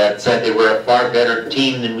 Dad said they were a far better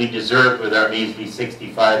team than we deserved with our measly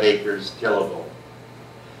 65 acres tillable.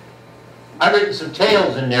 I've written some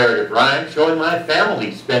tales and narrative rhymes showing my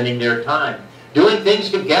family spending their time doing things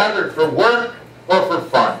together for work or for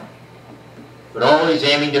fun, but always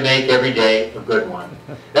aiming to make every day a good one.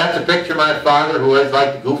 That's a picture of my father, who always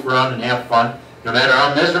liked to goof around and have fun. No matter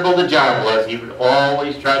how miserable the job was, he would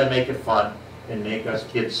always try to make it fun and make us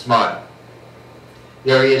kids smile.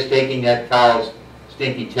 There he is, taking that cow's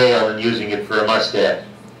stinky tail and using it for a mustache.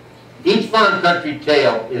 Each farm country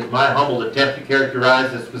tale is my humble attempt to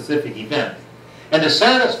characterize a specific event. And to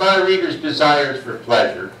satisfy readers' desires for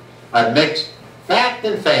pleasure, I've mixed fact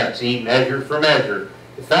and fancy, measure for measure.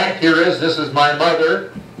 The fact here is, this is my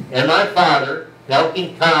mother and my father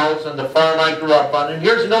milking cows on the farm I grew up on. And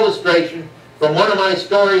here's an illustration from one of my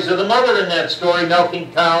stories of the mother in that story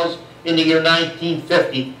milking cows in the year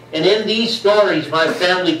 1950. And in these stories, my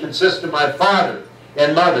family consists of my father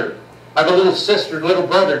and mother. I have a little sister and little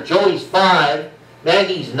brother. Joey's 5,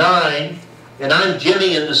 Maggie's 9, and I'm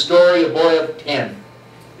Jimmy in the story, a boy of 10.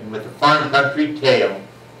 And with the farm country tale,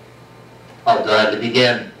 I'll glad to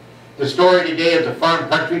begin. The story today is a farm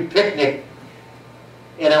country picnic.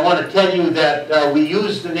 And I want to tell you that we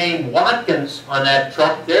used the name Watkins on that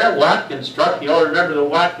truck there, Watkins truck. You all remember the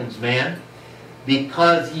Watkins man,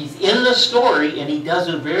 because he's in the story and he does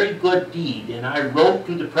a very good deed. And I wrote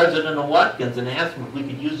to the president of Watkins and asked him if we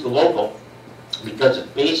could use the logo, because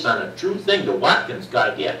it's based on a true thing the Watkins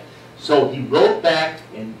guy did. So he wrote back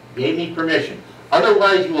and gave me permission.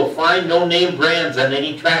 Otherwise, you will find no name brands on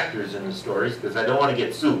any tractors in the stories, because I don't want to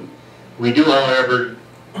get sued. We do, however,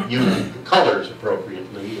 use the colors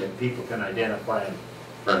appropriately, and people can identify them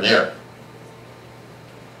from there.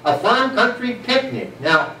 A farm country picnic.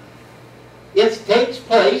 Now, it takes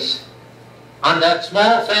place on that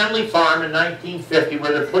small family farm in 1950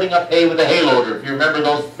 where they're putting up hay with a hay loader. If you remember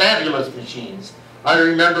those fabulous machines. I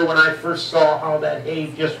remember when I first saw how that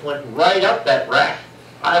hay just went right up that rack.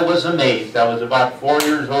 I was amazed. I was about 4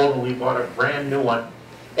 years old and we bought a brand new one.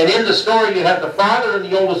 And in the story you have the father and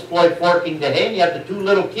the oldest boy forking the hay, and you have the 2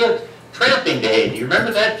 little kids tramping the hay. Do you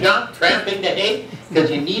remember that, John? Tramping the hay?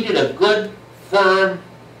 Because you needed a good, firm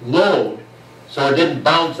load so it didn't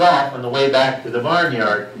bounce off on the way back to the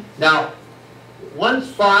barnyard. Now, one's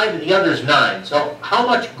 5 and the other's 9. So how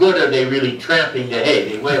much good are they really tramping the hay?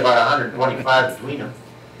 They weigh about 125 between them.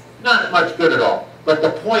 Not much good at all. But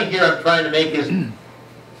the point here I'm trying to make is,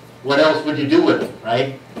 what else would you do with them,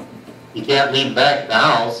 right? You can't leave them back at the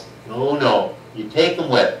house. No, no. You take them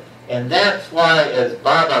with. And that's why, as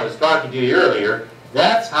Bob, I was talking to you earlier,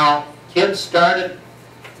 that's how kids started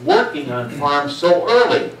working on farms so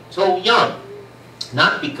early, so young.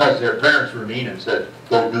 Not because their parents were mean and said,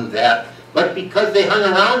 go do that, but because they hung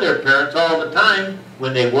around their parents all the time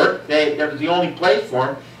when they worked. That was the only place for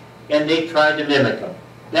them, and they tried to mimic them.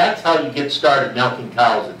 That's how you get started milking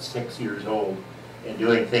cows at 6 years old and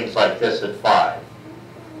doing things like this at 5.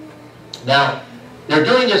 Now, they're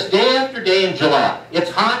doing this day after day in July.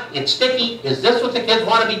 It's hot, it's sticky. Is this what the kids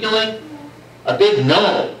want to be doing? A big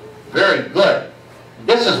no. Very good.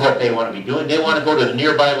 This is what they want to be doing. They want to go to the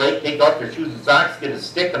nearby lake, take off their shoes and socks, get a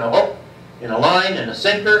stick and a hook, and a line and a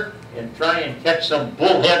sinker, and try and catch some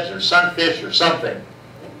bullheads or sunfish or something.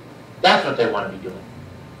 That's what they want to be doing.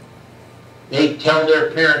 They tell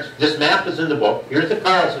their parents, this map is in the book, here's the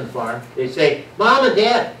Carlson farm. They say, Mom and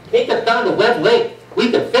Dad, take us down to Webb Lake. We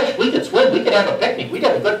could fish, we could swim, we could have a picnic, we'd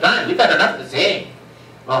have a good time, we've got enough to say.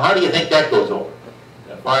 Well, how do you think that goes over?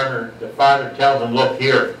 The father tells them, look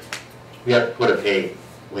here, we have to put up hay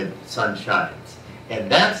when the sun shines. And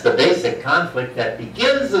that's the basic conflict that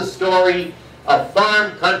begins the story of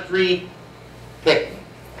Farm Country Picnic.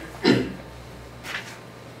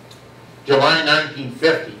 July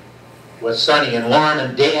 1950 was sunny and warm,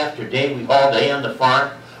 and day after day we hauled hay on the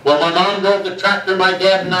farm. Well, my mom drove the tractor, my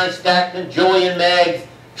dad and I stacked, and Joey and Mags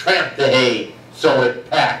tramped the hay so it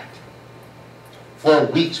packed. For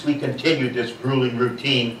weeks we continued this grueling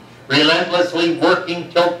routine, relentlessly working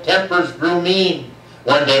till tempers grew mean.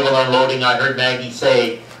 One day while unloading, I heard Maggie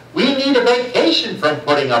say, we need a vacation from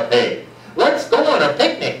putting up hay. Let's go on a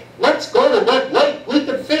picnic. Let's go to Webb Lake. We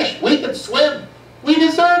could fish. We could swim. We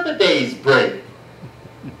deserve a day's break.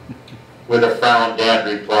 With a frown, Dad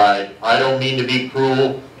replied, I don't mean to be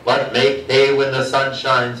cruel, but make hay when the sun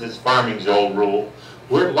shines is farming's old rule.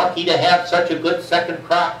 We're lucky to have such a good second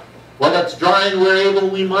crop. While it's dry and we're able,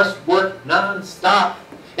 we must work non-stop.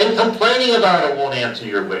 And complaining about it won't answer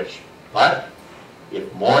your wish. But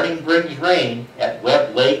if morning brings rain, at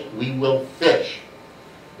Webb Lake we will fish.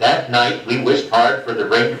 That night we wished hard for the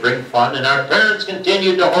rain to bring fun, and our parents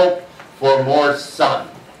continued to hope for more sun.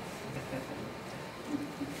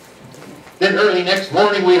 Then early next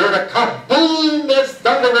morning we heard a kaboom as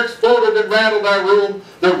thunder exploded and rattled our room.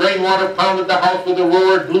 The rainwater pounded the house with a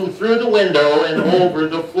roar, blew through the window and over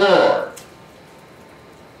the floor.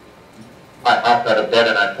 I hopped out of bed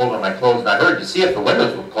and I pulled on my clothes and I hurried to see if the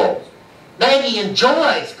windows were closed. Maggie and Joe,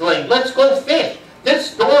 I exclaimed, let's go fish.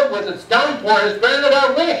 This storm with its downpour has granted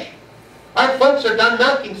our wish. Our folks are done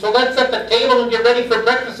milking, so let's set the table and get ready for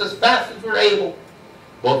breakfast as fast as we're able.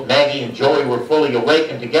 Both Maggie and Joey were fully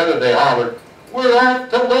awake, and together they hollered, we're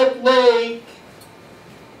off to Wet Lake.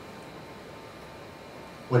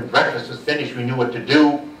 When breakfast was finished, we knew what to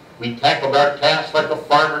do. We tackled our tasks like a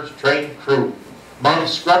farmer's trained crew. Mom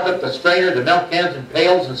scrubbed up the strainer, the milk cans and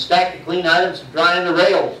pails, and stacked the clean items to dry on the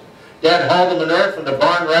rails. Dad hauled the manure from the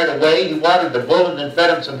barn right away. He watered the bull and then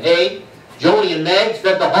fed him some hay. Joey and Mags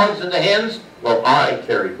fed the hogs and the hens, while I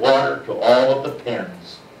carried water to all of the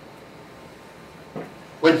pens.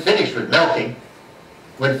 When finished with milking,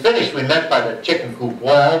 we met by the chicken coop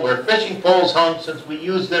wall where fishing poles hung since we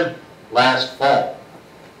used them last fall.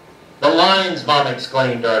 The lines, Mom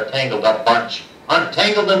exclaimed, are a tangled up bunch.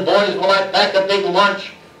 Untangle them, boys, while I pack a big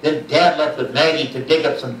lunch. Then Dad left with Maggie to dig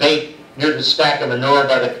up some bait near the stack of manure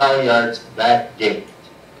by the cow yard's back gate.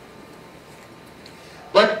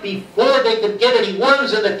 But before they could get any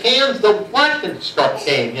worms in the cans, the lightning struck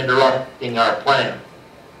came, interrupting our plan.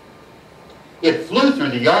 It flew through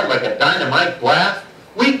the yard like a dynamite blast.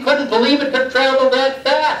 We couldn't believe it could travel that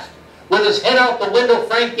fast. With his head out the window,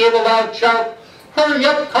 Frank gave a loud shout, hurry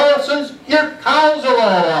up, Carlsons, your cows are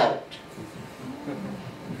all out.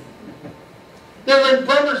 They're in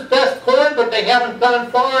Brummer's best corn, but they haven't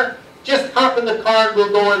gone far. Just hop in the car and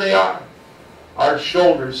we'll go where they are. Our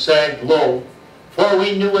shoulders sagged low, for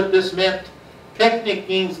we knew what this meant.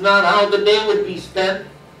 Picnicking's not how the day would be spent.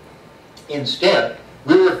 Instead,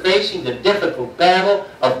 we were facing the difficult battle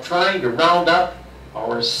of trying to round up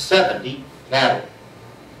our 70 cattle.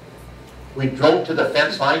 We drove to the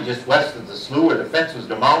fence line just west of the slough where the fence was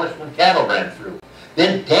demolished when cattle ran through.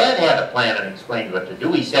 Then Dad had a plan and explained what to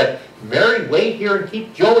do. He said, Mary, wait here and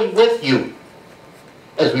keep Joey with you.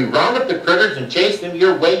 As we round up the critters and chase them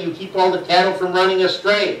your way, you keep all the cattle from running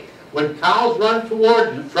astray. When cows run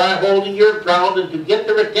toward you, try holding your ground, and to get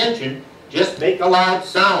their attention, just make a loud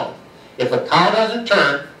sound. If a cow doesn't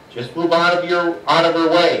turn, just move out of her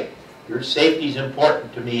way. Your safety is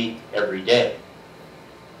important to me every day.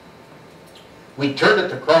 We turned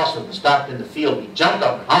at the crossroad and stopped in the field. We jumped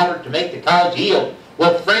up and hollered to make the cows yield.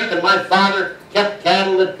 While Frank and my father kept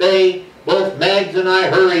cattle at bay, both Mags and I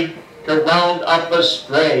hurried to round up a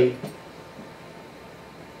stray.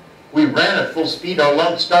 We ran at full speed, our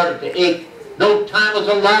lungs started to ache. No time was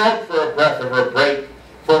allowed for a breath or a break,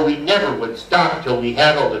 for we never would stop till we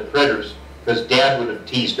had all the critters, because Dad would have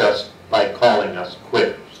teased us by calling us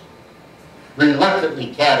quitters.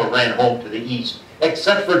 Reluctantly, cattle ran home to the east,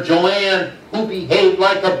 except for Joanne, who behaved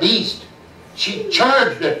like a beast. She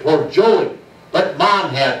charged at poor Joey, but Mom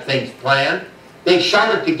had things planned. They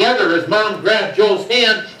shouted together as Mom grabbed Joe's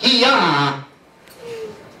hand, "Hee-yah!"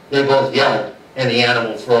 They both yelled, and the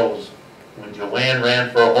animal froze. When Joanne ran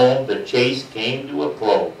for home, the chase came to a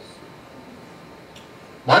close.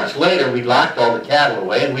 Much later, we locked all the cattle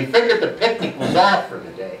away, and we figured the picnic was off for the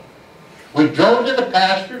day. We drove to the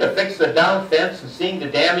pasture to fix the down fence, and seeing the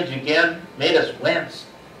damage again made us wince.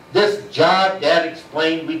 This job, Dad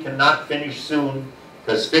explained, we cannot finish soon,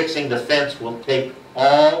 because fixing the fence will take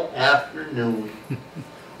all afternoon.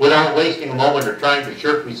 Without wasting a moment or trying to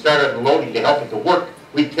shirk, we started unloading to help with the work.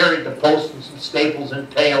 We carried the posts and some staples and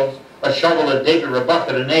tails, a shovel, a digger, a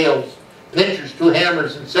bucket of nails, pinchers, 2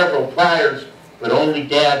 hammers, and several pliers, but only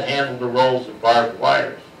Dad handled the rolls of barbed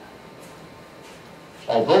wires.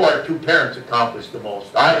 Although our 2 parents accomplished the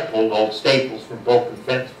most, I pulled old staples from broken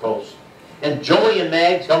fence posts, and Joey and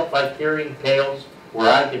Mags helped by carrying pails where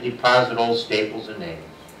I could deposit old staples and nails.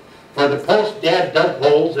 For the post, Dad dug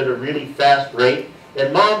holes at a really fast rate,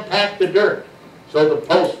 and Mom packed the dirt so the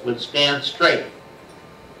post would stand straight.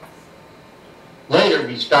 Later,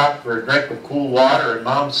 we stopped for a drink of cool water, and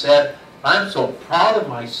Mom said, "I'm so proud of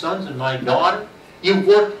my sons and my daughter. You've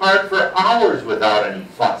worked hard for hours without any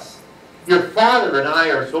fuss. Your father and I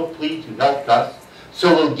are so pleased you helped us,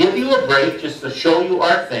 so we'll give you a break just to show you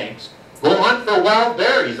our thanks. Go hunt for wild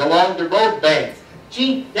berries along the road bank."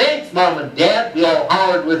 "Gee, thanks, Mom and Dad," we all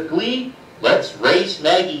hollered with glee. "Let's race,"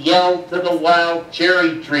 Maggie yelled, "to the wild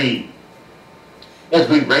cherry tree." As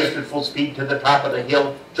we raced at full speed to the top of the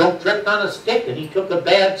hill, Joe tripped on a stick and he took a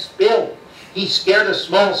bad spill. He scared a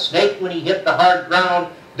small snake when he hit the hard ground,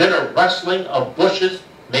 then a rustling of bushes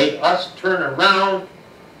made us turn around.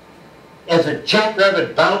 As a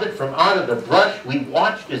jackrabbit bounded from out of the brush, we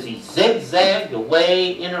watched as he zigzagged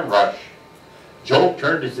away in a rush. Joe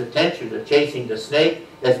turned his attention to chasing the snake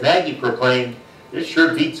as Maggie proclaimed, "This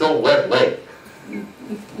sure beats old Webb Lake."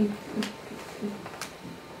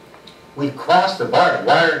 We crossed the barbed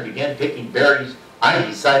wire and began picking berries. I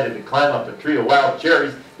decided to climb up a tree of wild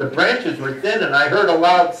cherries. The branches were thin and I heard a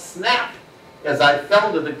loud snap. As I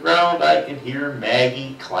fell to the ground, I could hear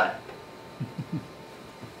Maggie clap.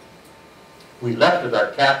 We left with our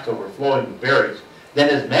caps overflowing with berries. Then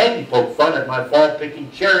as Maggie poked fun at my fall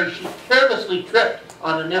picking cherries, she carelessly tripped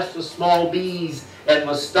on a nest of small bees and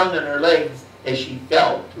was stung in her legs as she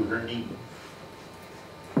fell to her knees.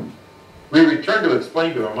 We returned to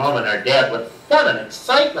explain to our mom and our dad what fun and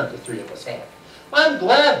excitement the three of us had. "I'm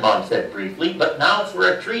glad," Mom said briefly, "but now for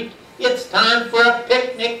a treat. It's time for a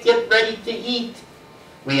picnic. Get ready to eat."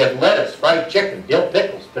 We had lettuce, fried chicken, dill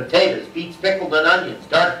pickles, potatoes, beets pickled and onions,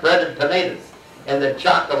 dark bread and tomatoes. And the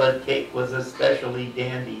chocolate cake was especially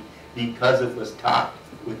dandy because it was topped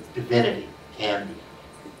with divinity candy.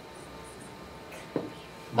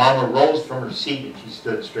 Mama rose from her seat and she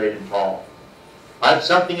stood straight and tall. "I have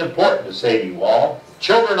something important to say to you all.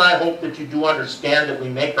 Children, I hope that you do understand that we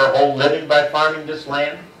make our whole living by farming this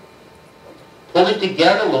land. Pulling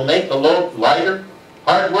together will make the load lighter.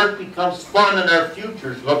 Hard work becomes fun and our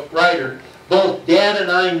futures look brighter. Both Dad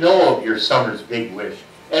and I know of your summer's big wish,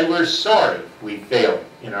 and we're sorry we failed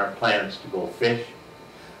in our plans to go fish.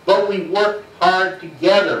 But we worked hard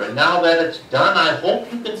together, and now that it's done, I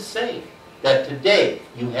hope you can say that today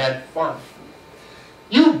you had fun."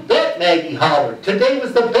 "You bet," Maggie hollered. "Today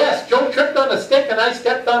was the best. Joe tripped on a stick and I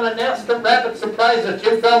stepped on a nest. A rabbit surprised that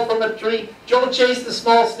Jim fell from a tree. Joe chased a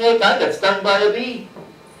small snake. I got stung by a bee.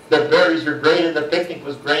 The berries were great and the picnic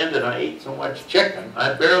was grand and I ate so much chicken I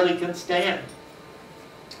barely can stand.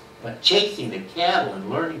 But chasing the cattle and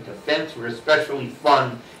learning to fence were especially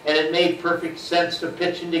fun, and it made perfect sense to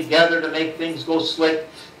pitching together to make things go slick.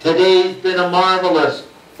 Today's been a marvelous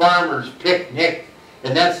farmer's picnic."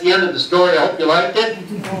 And that's the end of the story. I hope you liked it.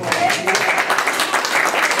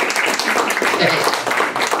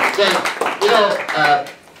 You know,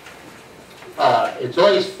 it's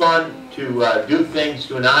always fun to do things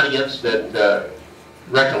to an audience that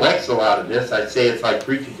recollects a lot of this. I say it's like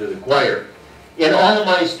preaching to the choir. In all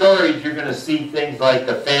my stories, you're going to see things like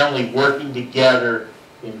the family working together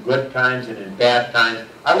in good times and in bad times.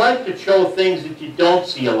 I like to show things that you don't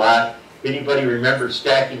see a lot. If anybody remembers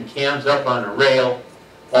stacking cans up on a rail.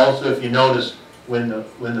 Also, if you notice, when the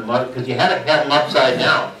mother, because you had to have them upside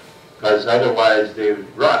down, because otherwise they would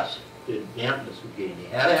rust. The dampness would get in. You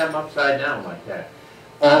had to have them upside down like that.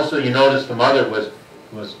 Also, you notice the mother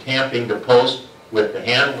was tamping the post with the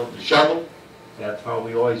handle of the shovel. That's how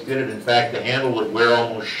we always did it. In fact, the handle would wear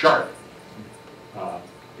almost sharp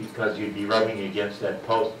because you'd be rubbing against that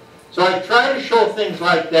post. So I try to show things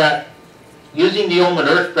like that. Using the old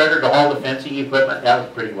manure spreader to haul the fencing equipment, that was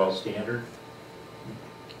pretty well standard.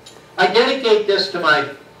 I dedicate this to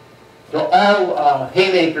all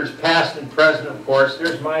haymakers, past and present, of course.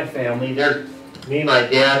 There's my family. There's me, my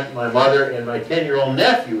dad, my mother, and my 10-year-old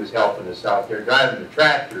nephew is helping us out there driving the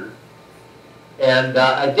tractor. And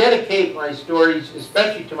I dedicate my stories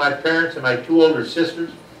especially to my parents and my two older sisters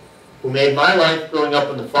who made my life growing up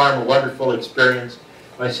on the farm a wonderful experience.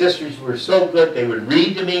 My sisters were so good, they would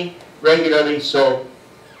read to me regularly, so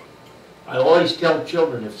I always tell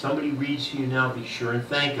children, if somebody reads to you now, be sure and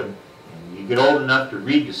thank them. And when you get old enough to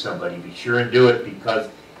read to somebody, be sure and do it because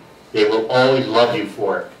they will always love you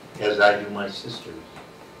for it, as I do my sisters.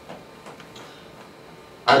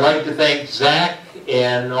 I'd like to thank Zach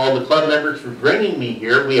and all the club members for bringing me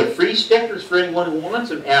here. We have free stickers for anyone who wants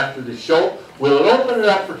them after the show. We'll open it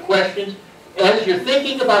up for questions. As you're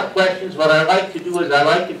thinking about questions, what I like to do is I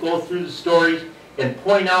like to go through the stories and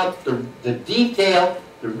point out the detail,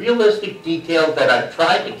 the realistic details that I've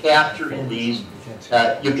tried to capture in these.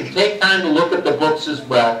 You can take time to look at the books as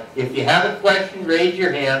well. If you have a question, raise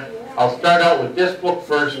your hand. I'll start out with this book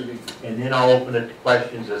first, and then I'll open it to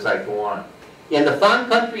questions as I go on. In the Farm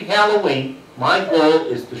Country Halloween, my goal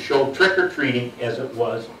is to show trick-or-treating as it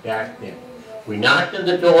was back then. We knocked on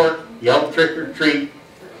the door, yelled trick-or-treat.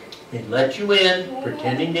 They'd let you in,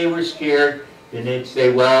 pretending they were scared. Then they'd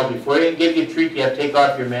say, well, before they give you a treat, you have to take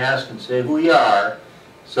off your mask and say who you are.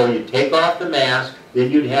 So you'd take off the mask, then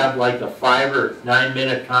you'd have like a 5 or 9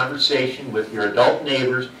 minute conversation with your adult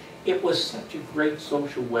neighbors. It was such a great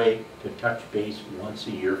social way to touch base once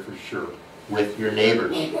a year for sure with your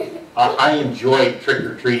neighbors. I enjoyed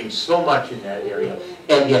trick-or-treating so much in that area.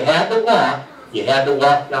 And you had to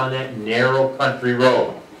walk down that narrow country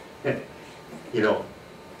road. You know,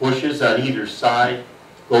 bushes on either side,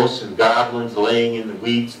 ghosts and goblins laying in the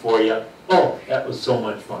weeds for you. Oh, that was so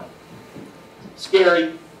much fun.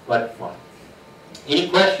 Scary, but fun. Any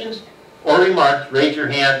questions or remarks, raise your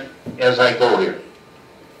hand as I go here,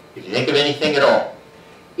 if you think of anything at all.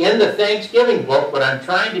 In the Thanksgiving book, what I'm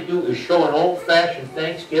trying to do is show an old-fashioned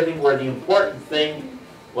Thanksgiving where the important thing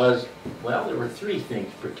was, well, there were three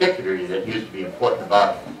things particularly that used to be important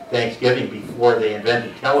about Thanksgiving before they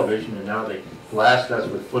invented television, and now they blast us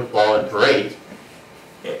with football and parades.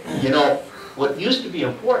 You know, what used to be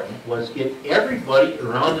important was get everybody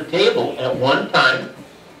around the table at one time,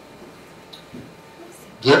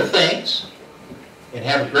 give thanks, and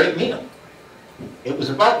have a great meal. It was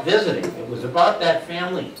about visiting. It was about that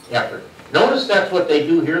family effort. Notice that's what they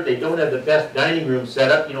do here. They don't have the best dining room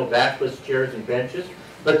set up, you know, backless chairs and benches.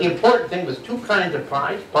 But the important thing was two kinds of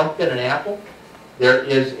pies, pumpkin and apple. There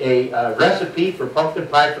is a recipe for pumpkin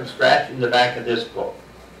pie from scratch in the back of this book.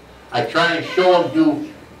 I try and show them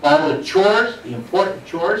do all the chores, the important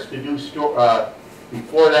chores to do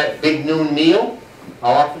before that big noon meal.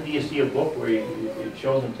 How often do you see a book where it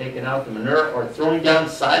shows them taking out the manure or throwing down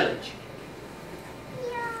silage?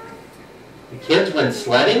 The kids went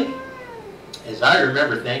sledding. As I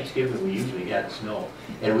remember, Thanksgiving we usually got snow.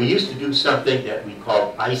 And we used to do something that we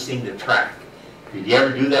called icing the track. Did you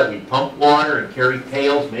ever do that? We'd pump water and carry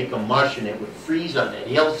pails, make a mush, and it would freeze on that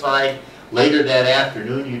hillside. Later that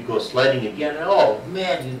afternoon, you'd go sledding again. Oh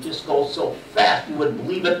man, you'd just go so fast, you wouldn't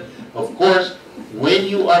believe it. Of course, when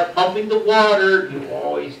you are pumping the water, you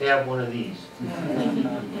always have one of these.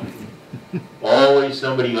 Always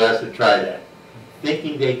somebody who has to try that,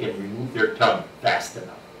 thinking they can remove their tongue fast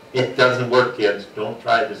enough. It doesn't work, kids. Don't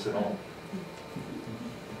try this at home.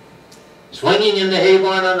 Swinging in the hay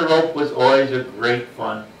barn on the rope was always a great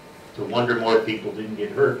fun. It's a wonder more people didn't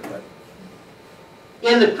get hurt. But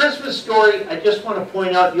in the Christmas story, I just want to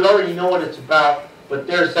point out, you already know what it's about, but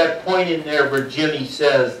there's that point in there where Jimmy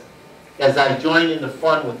says, as I joined in the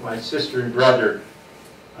fun with my sister and brother,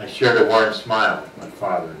 I shared a warm smile with my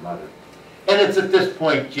father and mother. And it's at this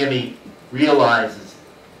point Jimmy realizes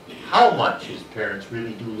how much his parents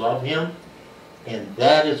really do love him, and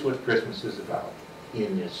that is what Christmas is about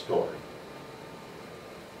in this story.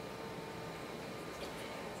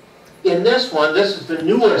 In this one, this is the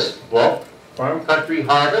newest book, Farm Country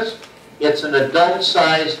Harvest. It's an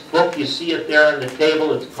adult-sized book. You see it there on the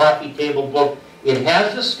table. It's a coffee table book. It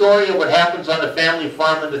has the story of what happens on the family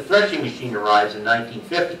farm when the threshing machine arrives in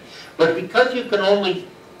 1950. But because you can only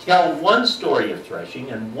tell one story of threshing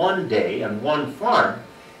and one day and one farm,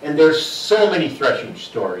 and there's so many threshing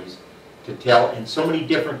stories to tell and so many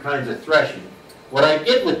different kinds of threshing, what I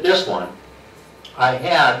did with this one, I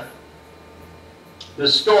had the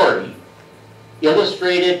story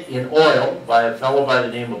illustrated in oil by a fellow by the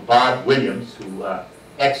name of Bob Williams, who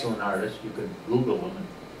excellent artist. You can Google him and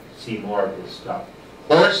see more of his stuff.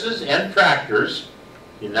 Horses and Tractors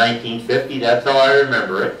in 1950, that's how I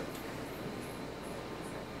remember it.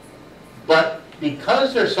 But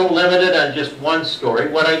because they're so limited on just one story,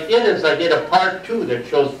 what I did is I did a part 2 that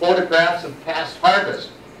shows photographs of past harvests.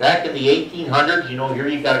 Back in the 1800s, you know, here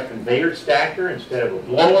you got a conveyor stacker instead of a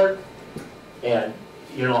blower. And,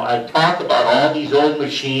 you know, I talk about all these old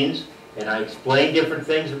machines, and I explain different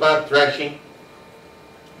things about threshing.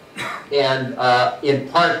 And in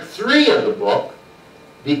part 3 of the book,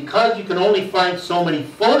 because you can only find so many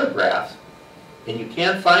photographs, and you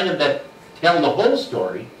can't find them that tell the whole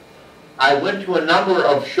story, I went to a number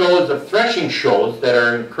of shows, of threshing shows that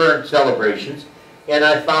are in current celebrations, and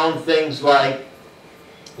I found things like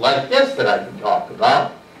this that I can talk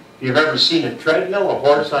about. If you've ever seen a treadmill, a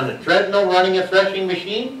horse on a treadmill running a threshing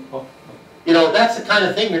machine, you know, that's the kind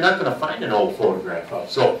of thing you're not going to find an old photograph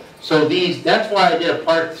of. So that's why I did a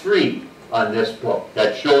part 3 on this book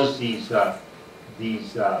that shows these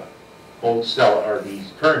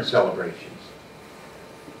current celebrations.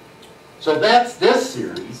 So that's this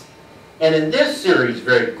series. And in this series,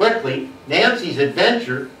 very quickly, Nancy's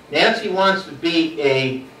adventure. Nancy wants to be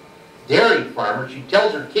a dairy farmer. She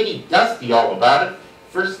tells her kitty Dusty all about it.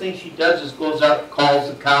 First thing she does is goes out, calls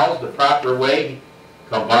the cows the proper way.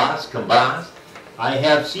 Kambas, kambas. I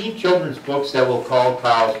have seen children's books that will call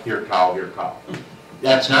cows, here cow, here cow.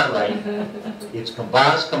 That's not right. It's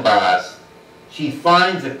kambas, kambas. She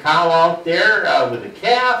finds a cow out there with a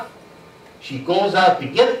calf. She goes out to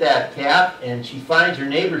get that calf, and she finds her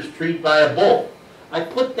neighbor's treed by a bull. I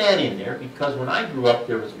put that in there because when I grew up,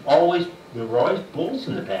 there were always bulls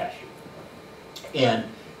in the pasture. And,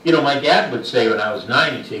 you know, my dad would say when I was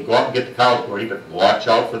 9, he'd say, go out and get the cows, Gordy, but watch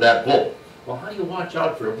out for that bull. Well, how do you watch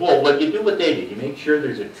out for a bull? Well, you do what they did. You make sure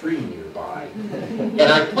there's a tree nearby. And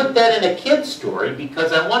I put that in a kid's story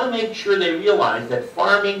because I want to make sure they realize that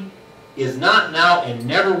farming is not now and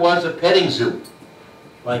never was a petting zoo,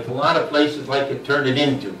 like a lot of places like it turned it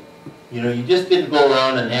into. You know, you just didn't go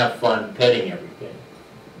around and have fun petting everything.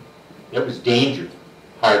 It was danger,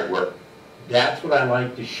 hard work. That's what I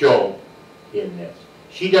like to show in this.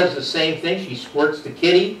 She does the same thing. She squirts the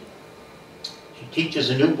kitty. She teaches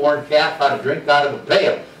a newborn calf how to drink out of a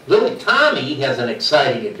pail. Little Tommy has an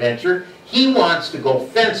exciting adventure. He wants to go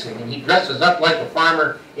fencing, and he dresses up like a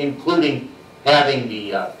farmer, including having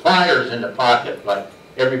the pliers in the pocket like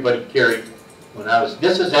everybody carried when I was...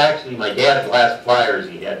 This is actually my dad's last pliers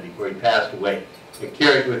he had before he passed away. I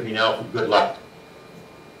carry it with me now for good luck.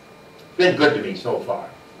 It's been good to me so far.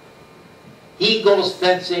 He goes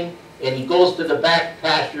fencing, and he goes to the back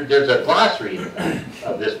pasture. There's a glossary in the back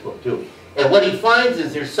of this book, too. And what he finds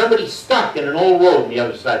is there's somebody stuck in an old road on the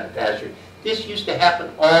other side of the pasture. This used to happen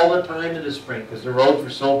all the time in the spring because the roads were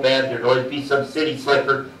so bad. There'd always be some city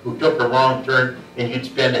slicker who took a wrong turn, and you'd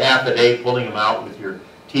spend half a day pulling him out with your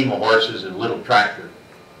team of horses and little tractor.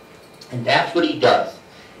 And that's what he does.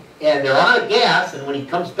 And they're out of gas, and when he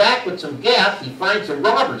comes back with some gas, he finds some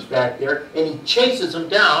robbers back there, and he chases them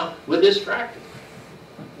down with his tractor.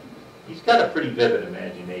 He's got a pretty vivid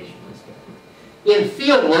imagination. In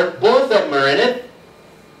field work, both of them are in it.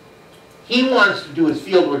 He wants to do his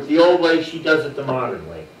field work the old way, she does it the modern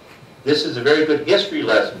way. This is a very good history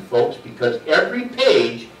lesson, folks, because every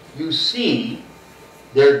page you see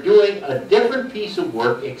they're doing a different piece of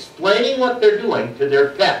work explaining what they're doing to their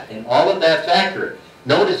pet, and all of that's accurate.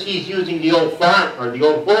 Notice he's using the old farm or the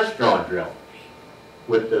old horse-drawn drill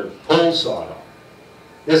with the pole sawed off.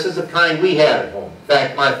 This is the kind we had at home. In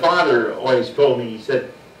fact, my father always told me, he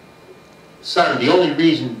said, "Son, the only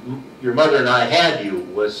reason your mother and I had you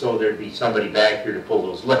was so there'd be somebody back here to pull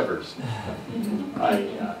those levers."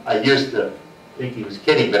 I used to think he was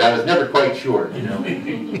kidding, but I was never quite sure, you know.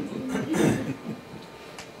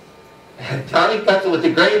 Tommy cuts it with the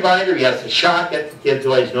grain binder. He has to shock it. The kids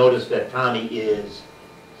always notice that Tommy is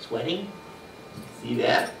sweating. See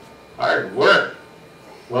that? Hard work.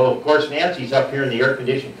 Well, of course, Nancy's up here in the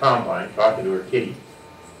air-conditioned combine talking to her kitty.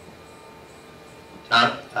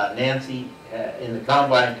 Nancy, in the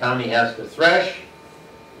combine, Tommy has to thresh,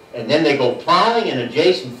 and then they go plowing in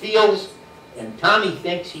adjacent fields, and Tommy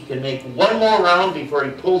thinks he can make one more round before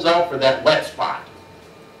he pulls out for that wet spot.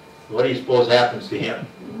 What do you suppose happens to him?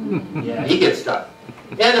 Yeah, he gets stuck.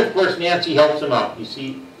 And of course, Nancy helps him out. You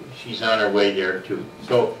see, she's on her way there too.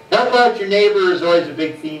 So, help out your neighbor is always a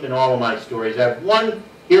big theme in all of my stories. I have one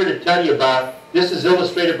here to tell you about. This is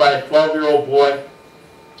illustrated by a 12-year-old boy.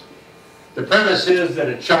 The premise is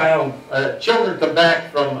that children come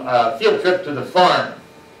back from a field trip to the farm,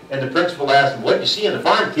 and the principal asks them, "What did you see in the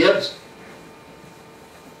farm, kids?"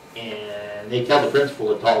 And they tell the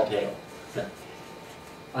principal a tall tale.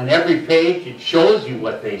 On every page, it shows you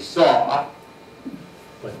what they saw,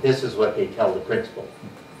 but this is what they tell the principal.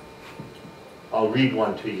 I'll read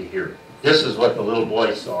one to you here. This is what the little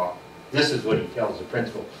boy saw. This is what he tells the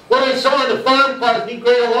principal. "What I saw on the farm caused me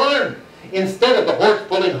great alarm. Instead of the horse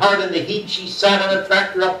pulling hard in the heat, she sat on a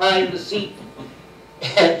tractor up high in the seat.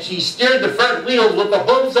 And she steered the front wheels with the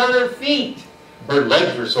hooves on her feet. Her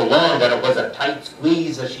legs were so long that it was a tight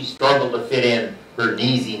squeeze as she struggled to fit in her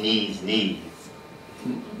knees.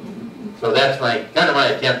 So that's kind of my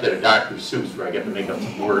attempt at a Dr. Seuss, where I get to make up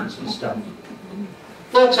some words and stuff.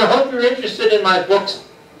 Folks, I hope you're interested in my books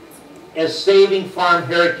as Saving Farm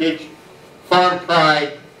Heritage, Farm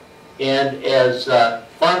Pride, and as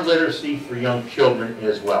Farm Literacy for Young Children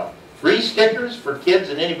as well. Free stickers for kids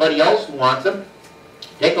and anybody else who wants them.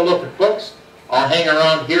 Take a look at books. I'll hang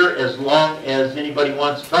around here as long as anybody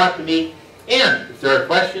wants to talk to me. And if there are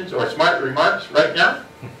questions or smart remarks right now,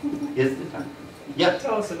 is the time. Yes?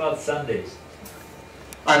 Tell us about Sundays.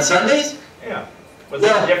 On Sundays? Yeah. Was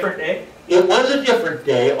it a different day? It was a different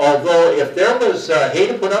day, although if there was hay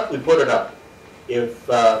to put up, we put it up.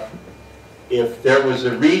 If there was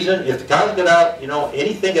a reason, if the cows got out, you know,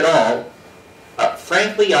 anything at all,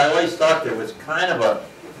 frankly, I always thought there was kind of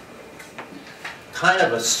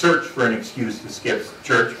a search for an excuse to skip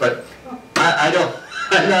church, but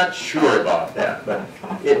I'm not sure about that, but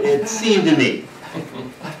it seemed to me.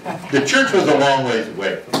 The church was a long ways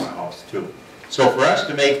away from my house, too. So for us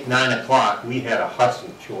to make 9 o'clock, we had to hustle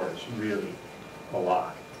chores, really, a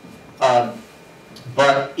lot.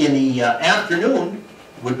 But in the afternoon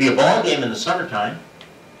would be a ball game in the summertime,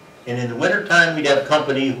 and in the wintertime we'd have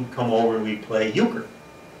company who'd come over and we'd play euchre.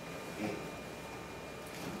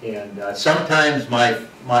 And sometimes my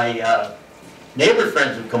neighbor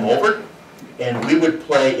friends would come over, And we would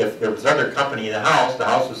play, if there was other company in the house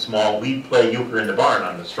was small, we'd play Euchre in the Barn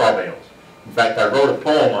on the straw bales. In fact, I wrote a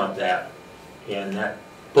poem on that, and that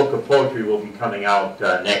book of poetry will be coming out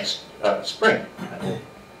next spring, I hope.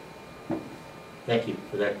 Thank you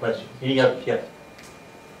for that question. Any other, yes?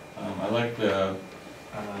 I like the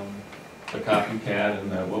copycat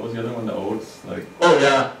and what was the other one? The oats, like Oh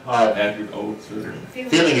yeah, add your oats or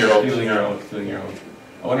feeling your oats. feeling your oats, feeling your oats.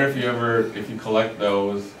 I wonder if you collect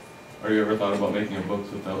those, or you ever thought about making a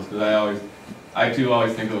books with those? Because I too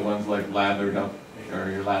always think of the ones like lathered up, or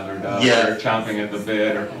you're lathered up, Yeah. or chomping at the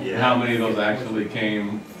bit, or Yeah. how many of those actually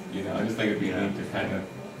came. You know, I just think it'd be neat to kind of.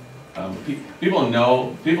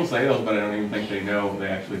 People say those, but I don't even think they know. They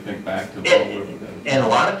actually think back to And a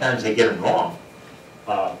lot of times they get them wrong.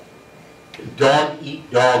 Dog eat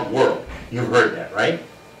dog world. You've heard that, right?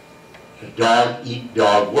 The dog eat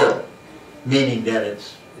dog world. Meaning that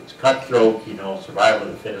it's cutthroat, you know, survival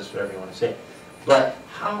of the fittest, whatever you want to say. But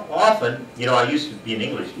how often, you know, I used to be an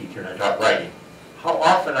English teacher and I taught writing. How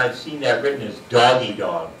often I've seen that written as doggy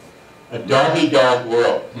dog. A doggy dog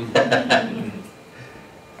world.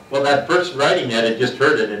 Well, that person writing that had just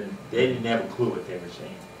heard it and they didn't have a clue what they were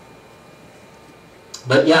saying.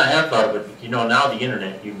 But yeah, I have thought of it. But, you know, now the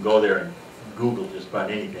internet, you can go there and Google just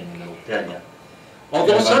about anything and it'll tell you.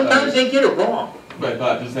 Although sometimes they get it wrong. But I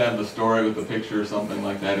thought just have the story with the picture or something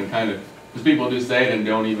like that, and kind of, because people do say it and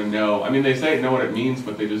don't even know. I mean, they say it, know what it means,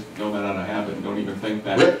 but they just know that out of habit and don't even think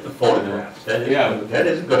that. With the photographs. That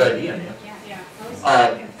is a good idea, man.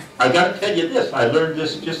 I got to tell you this. I learned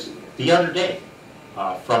this just the other day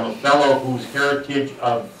from a fellow whose heritage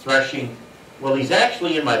of threshing, well, he's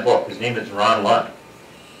actually in my book. His name is Ron Lund.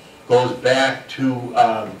 Goes back to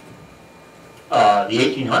the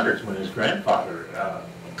 1800s when his grandfather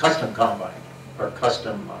custom combine or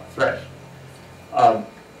custom thresh.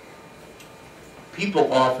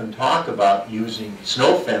 People often talk about using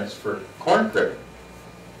snow fence for corn cribbing,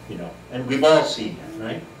 you know, and we've all seen that,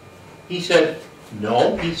 right? He said,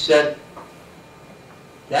 no, he said,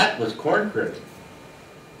 that was corn cribbing,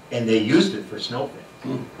 and they used it for snow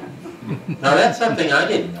fence. Now that's something I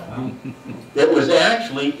didn't know. It was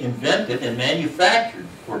actually invented and manufactured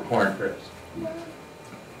for corn cribs.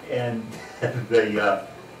 And the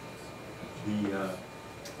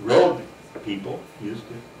road people used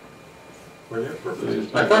it for their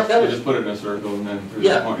purposes. I thought that was just put it in a circle and then through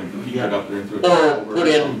Yeah. the corner, keep it up there and through it. or put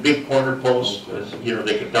in big corner posts, you know,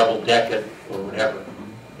 they could double deck it or whatever.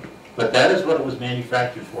 But that is what it was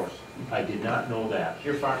manufactured for. I did not know that. Is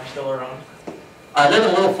your farm still around? I live in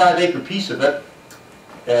a little 5-acre piece of it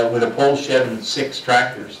with a pole shed and 6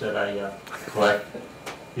 tractors that I collect.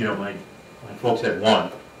 You know, my folks had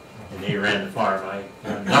 1, and they ran the farm. I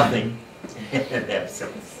had nothing, and had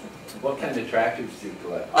 6. What kind of tractors do you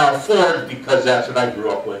collect? Ford, because that's what I grew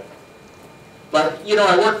up with. But, you know,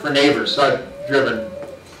 I work for neighbors, so I've driven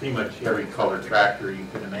pretty much every color tractor you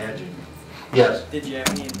can imagine. Yes? Did you have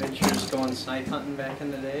any adventures going snipe hunting back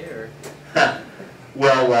in the day, or?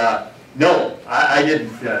 Well, no, I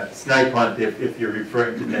didn't snipe hunt if you're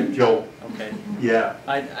referring to that joke. Okay. Yeah.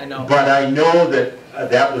 I know. But I know that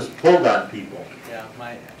that was pulled on people. Yeah,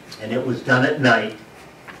 And it was done at night,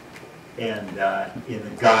 and in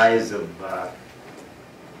the guise of,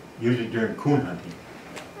 usually during coon hunting.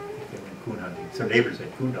 They went coon hunting. Some neighbors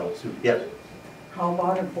had coon dogs too. Yes? How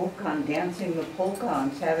about a book on dancing the polka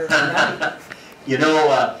on Saturday night? You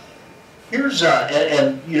know, here's,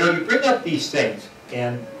 and you know, you bring up these things,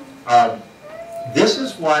 and this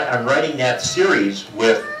is why I'm writing that series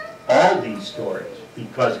with all these stories,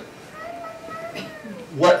 because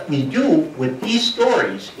what we do with these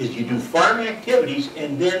stories is you do farm activities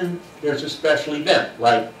and then there's a special event.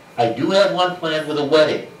 Like, I do have one planned with a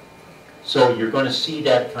wedding. So you're going to see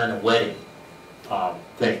that kind of wedding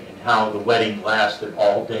thing, and how the wedding lasted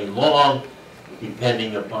all day long,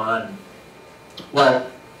 depending upon, well,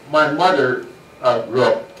 my mother grew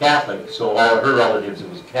up Catholic, so all of her relatives, it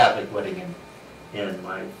was a Catholic wedding, and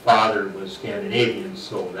my father was Scandinavian,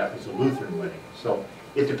 so that was a Lutheran wedding. So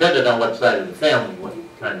it depended on what side of the family, what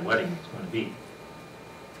kind of wedding it's going to be.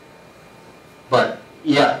 But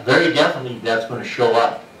yeah, very definitely that's going to show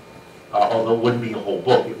up, although it wouldn't be a whole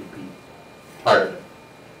book, it would be part of it.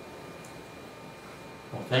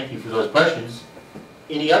 Well, thank you for those questions.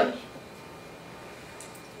 Any others?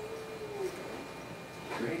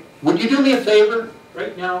 Great. Would you do me a favor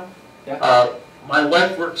right now? Yeah. My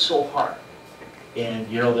wife works so hard, and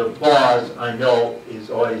you know the applause I know is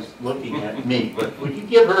always looking at me. But would you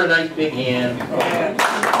give her a nice big hand?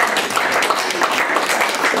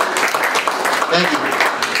 Thank you.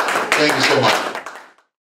 Thank you so much.